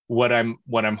 what I'm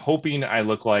hoping I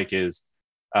look like is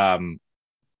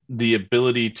the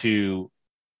ability to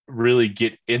really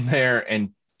get in there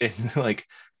and like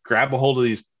grab a hold of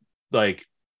these like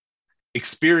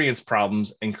experience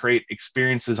problems and create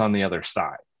experiences on the other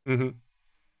side. Mm-hmm.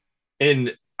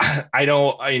 And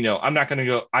I'm not going to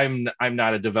go, I'm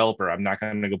not a developer. I'm not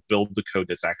going to go build the code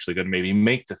that's actually going to maybe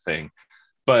make the thing,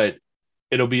 but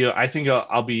I think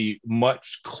I'll be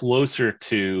much closer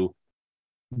to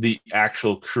the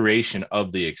actual creation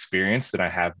of the experience than I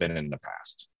have been in the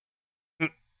past.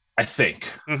 I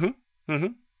think. Mm-hmm.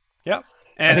 Mm-hmm. Yeah.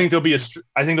 And I think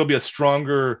there'll be a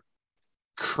stronger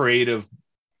creative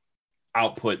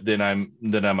output than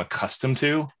I'm accustomed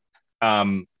to.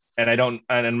 And I'm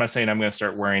not saying I'm going to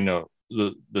start wearing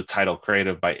the title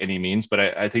creative by any means, but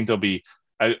I think there'll be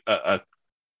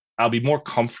I'll be more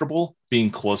comfortable being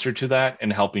closer to that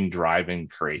and helping drive and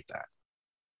create that.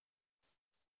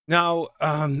 Now,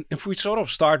 if we sort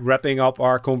of start wrapping up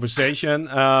our conversation,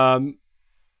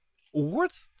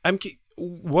 what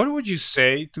would you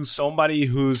say to somebody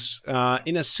who's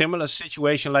in a similar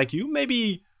situation like you,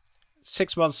 maybe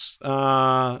 6 months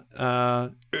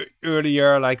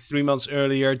earlier, like 3 months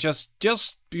earlier,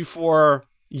 just before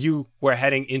you were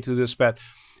heading into this path?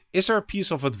 Is there a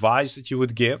piece of advice that you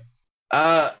would give?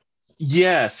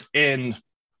 Yes. And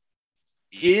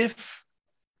if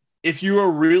you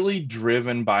are really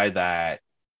driven by that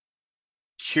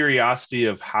curiosity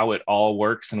of how it all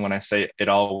works, and when I say it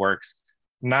all works,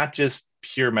 not just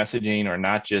pure messaging or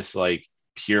not just like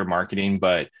pure marketing,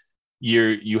 but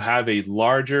you have a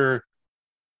larger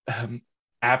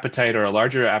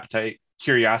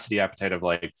curiosity appetite of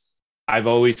like, I've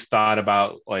always thought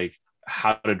about like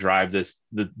how to drive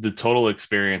the total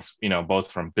experience,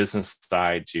 both from business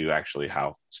side to actually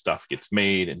how stuff gets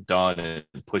made and done and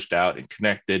pushed out and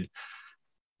connected.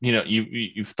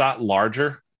 You've thought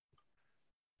larger.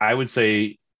 I would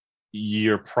say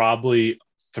you're probably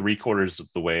 3/4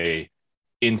 of the way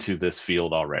into this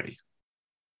field already.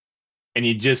 And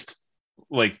you just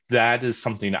like, that is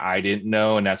something I didn't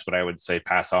know. And that's what I would say,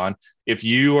 pass on. If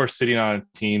you are sitting on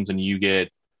teams and you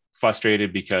get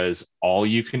frustrated because all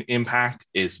you can impact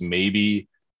is maybe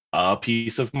a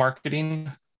piece of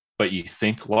marketing, but you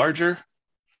think larger,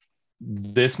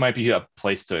 this might be a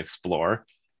place to explore.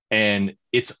 And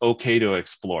it's okay to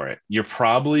explore it. You're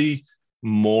probably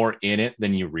more in it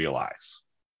than you realize.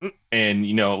 And,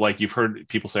 like you've heard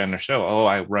people say on their show, oh,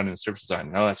 I run in service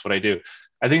design. No, that's what I do.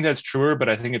 I think that's truer, but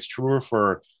I think it's truer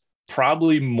for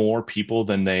probably more people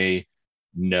than they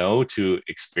know to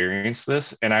experience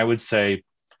this. And I would say,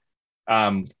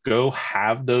 go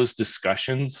have those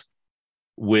discussions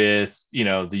with,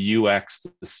 the UX,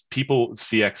 the people,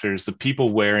 CXers, the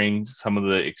people wearing some of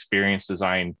the experience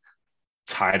design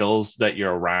titles that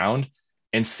you're around,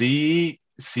 and see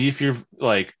if you're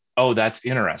like, oh, that's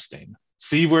interesting.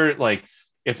 See where, like,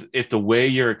 if the way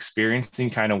you're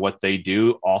experiencing kind of what they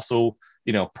do also,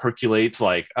 percolates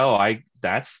like, oh, I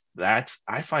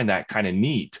find that kind of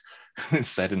neat,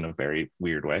 said in a very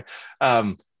weird way.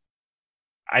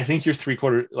 I think you're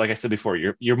 3/4, like I said before,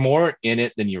 you're more in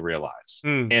it than you realize.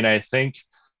 And I think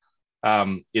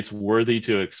it's worthy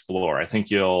to explore. I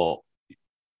think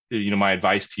my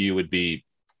advice to you would be,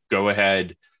 go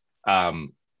ahead,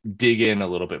 dig in a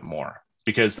little bit more,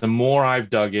 because the more I've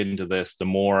dug into this, the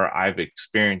more I've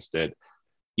experienced it,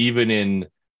 even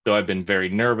though I've been very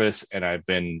nervous and I've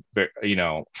been very,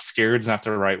 scared is not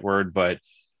the right word, but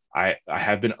I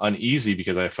have been uneasy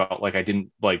because I felt like I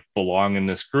didn't like belong in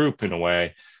this group in a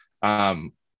way.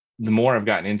 The more I've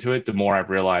gotten into it, the more I've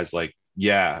realized like,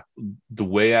 yeah, the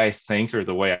way I think, or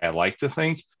the way I like to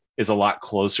think, is a lot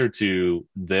closer to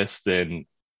this than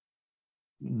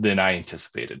I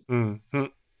anticipated. Mm-hmm.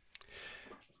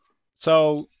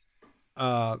 So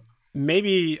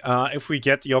maybe if we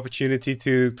get the opportunity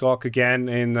to talk again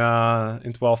in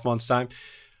 12 months' time,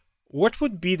 what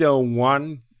would be the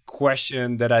one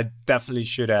question that I definitely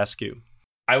should ask you?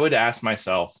 I would ask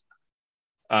myself,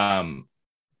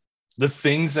 the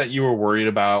things that you were worried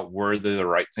about, were they the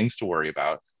right things to worry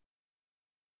about?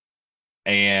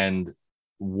 And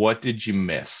what did you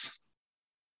miss?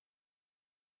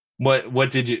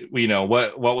 What did you,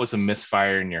 what was a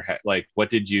misfire in your head? Like, what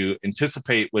did you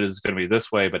anticipate was going to be this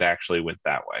way, but actually went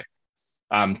that way?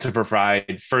 To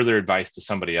provide further advice to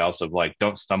somebody else of like,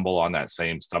 don't stumble on that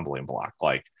same stumbling block.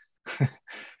 Like,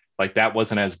 like that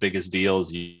wasn't as big as deal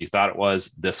as you thought it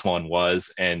was. This one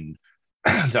was. And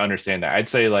to understand that, I'd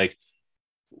say like,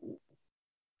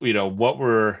 let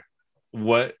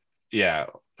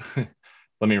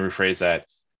me rephrase that.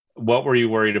 What were you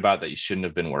worried about that you shouldn't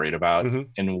have been worried about? Mm-hmm.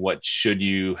 And what should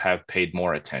you have paid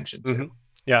more attention to? Mm-hmm.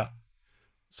 Yeah.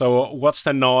 So what's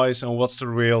the noise and what's the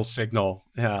real signal?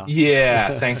 Yeah.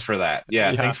 Yeah. Thanks for that.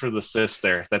 Yeah. Thanks for the assist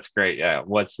there. That's great. Yeah.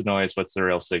 What's the noise? What's the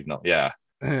real signal? Yeah.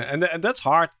 And that's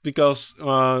hard because,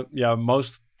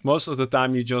 most of the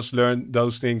time you just learn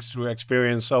those things through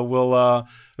experience. So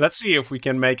let's see if we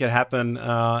can make it happen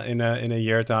in a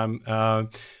year time.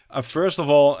 First of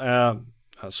all,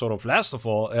 last of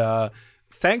all,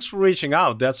 thanks for reaching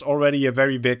out. That's already a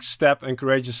very big step and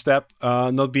courageous step.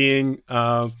 Not being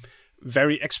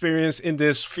very experienced in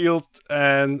this field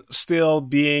and still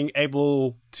being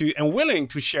able to and willing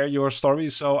to share your story.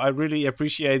 So I really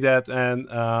appreciate that. And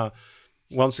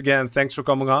once again, thanks for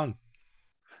coming on.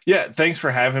 Yeah, thanks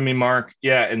for having me, Mark.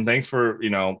 Yeah, and thanks for,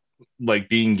 like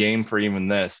being game for even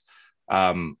this.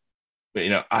 I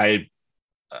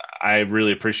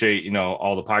really appreciate,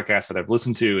 all the podcasts that I've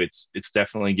listened to. It's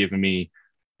definitely given me,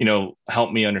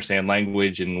 helped me understand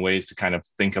language and ways to kind of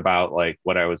think about like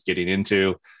what I was getting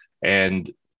into.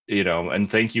 And, and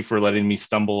thank you for letting me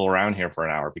stumble around here for an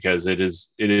hour, because it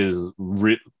is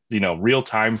real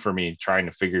time for me trying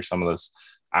to figure some of this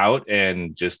out,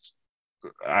 and just,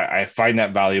 I find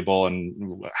that valuable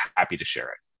and happy to share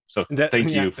it. So thank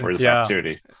you for this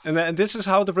opportunity. And this is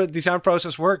how the design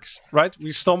process works, right? We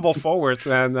stumble forward,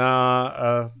 and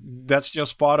that's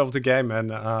just part of the game.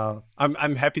 And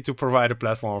I'm happy to provide a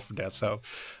platform for that. So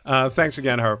thanks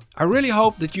again, Herb. I really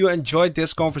hope that you enjoyed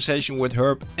this conversation with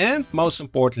Herb, and most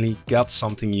importantly, got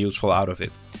something useful out of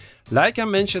it. Like I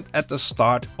mentioned at the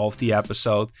start of the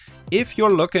episode, if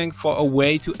you're looking for a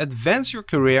way to advance your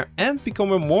career and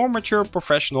become a more mature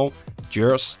professional,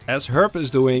 just as Herb is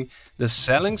doing, the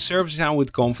Selling Service Design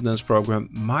with Confidence program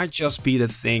might just be the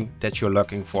thing that you're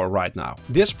looking for right now.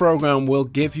 This program will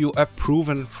give you a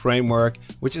proven framework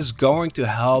which is going to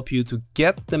help you to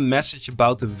get the message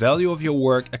about the value of your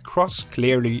work across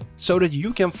clearly, so that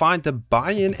you can find the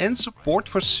buy-in and support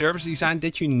for service design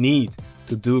that you need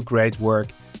to do great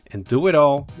work and do it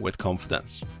all with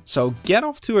confidence. So get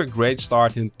off to a great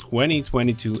start in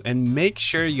 2022 and make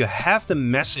sure you have the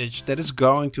message that is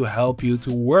going to help you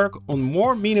to work on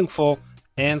more meaningful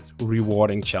and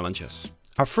rewarding challenges.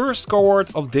 Our first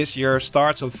cohort of this year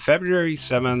starts on February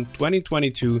 7,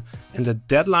 2022, and the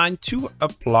deadline to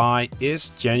apply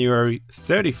is January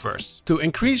 31st. To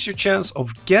increase your chance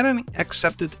of getting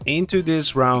accepted into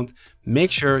this round, make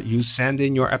sure you send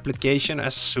in your application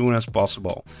as soon as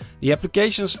possible. The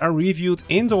applications are reviewed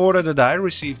in the order that I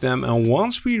received them, and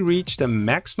once we reach the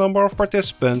max number of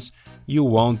participants, you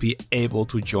won't be able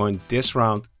to join this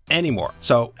round anymore.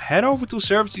 So head over to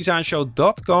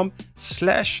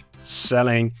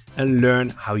servicedesignshow.com/selling and learn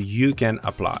how you can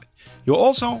apply. You'll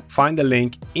also find the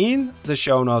link in the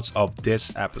show notes of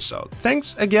this episode.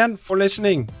 Thanks again for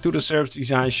listening to the Service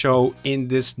Design Show in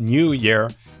this new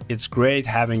year. It's great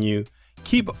having you.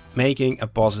 Keep making a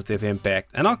positive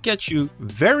impact, and I'll catch you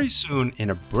very soon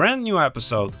in a brand new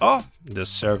episode of the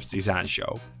Service Design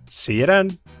Show. See you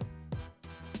then.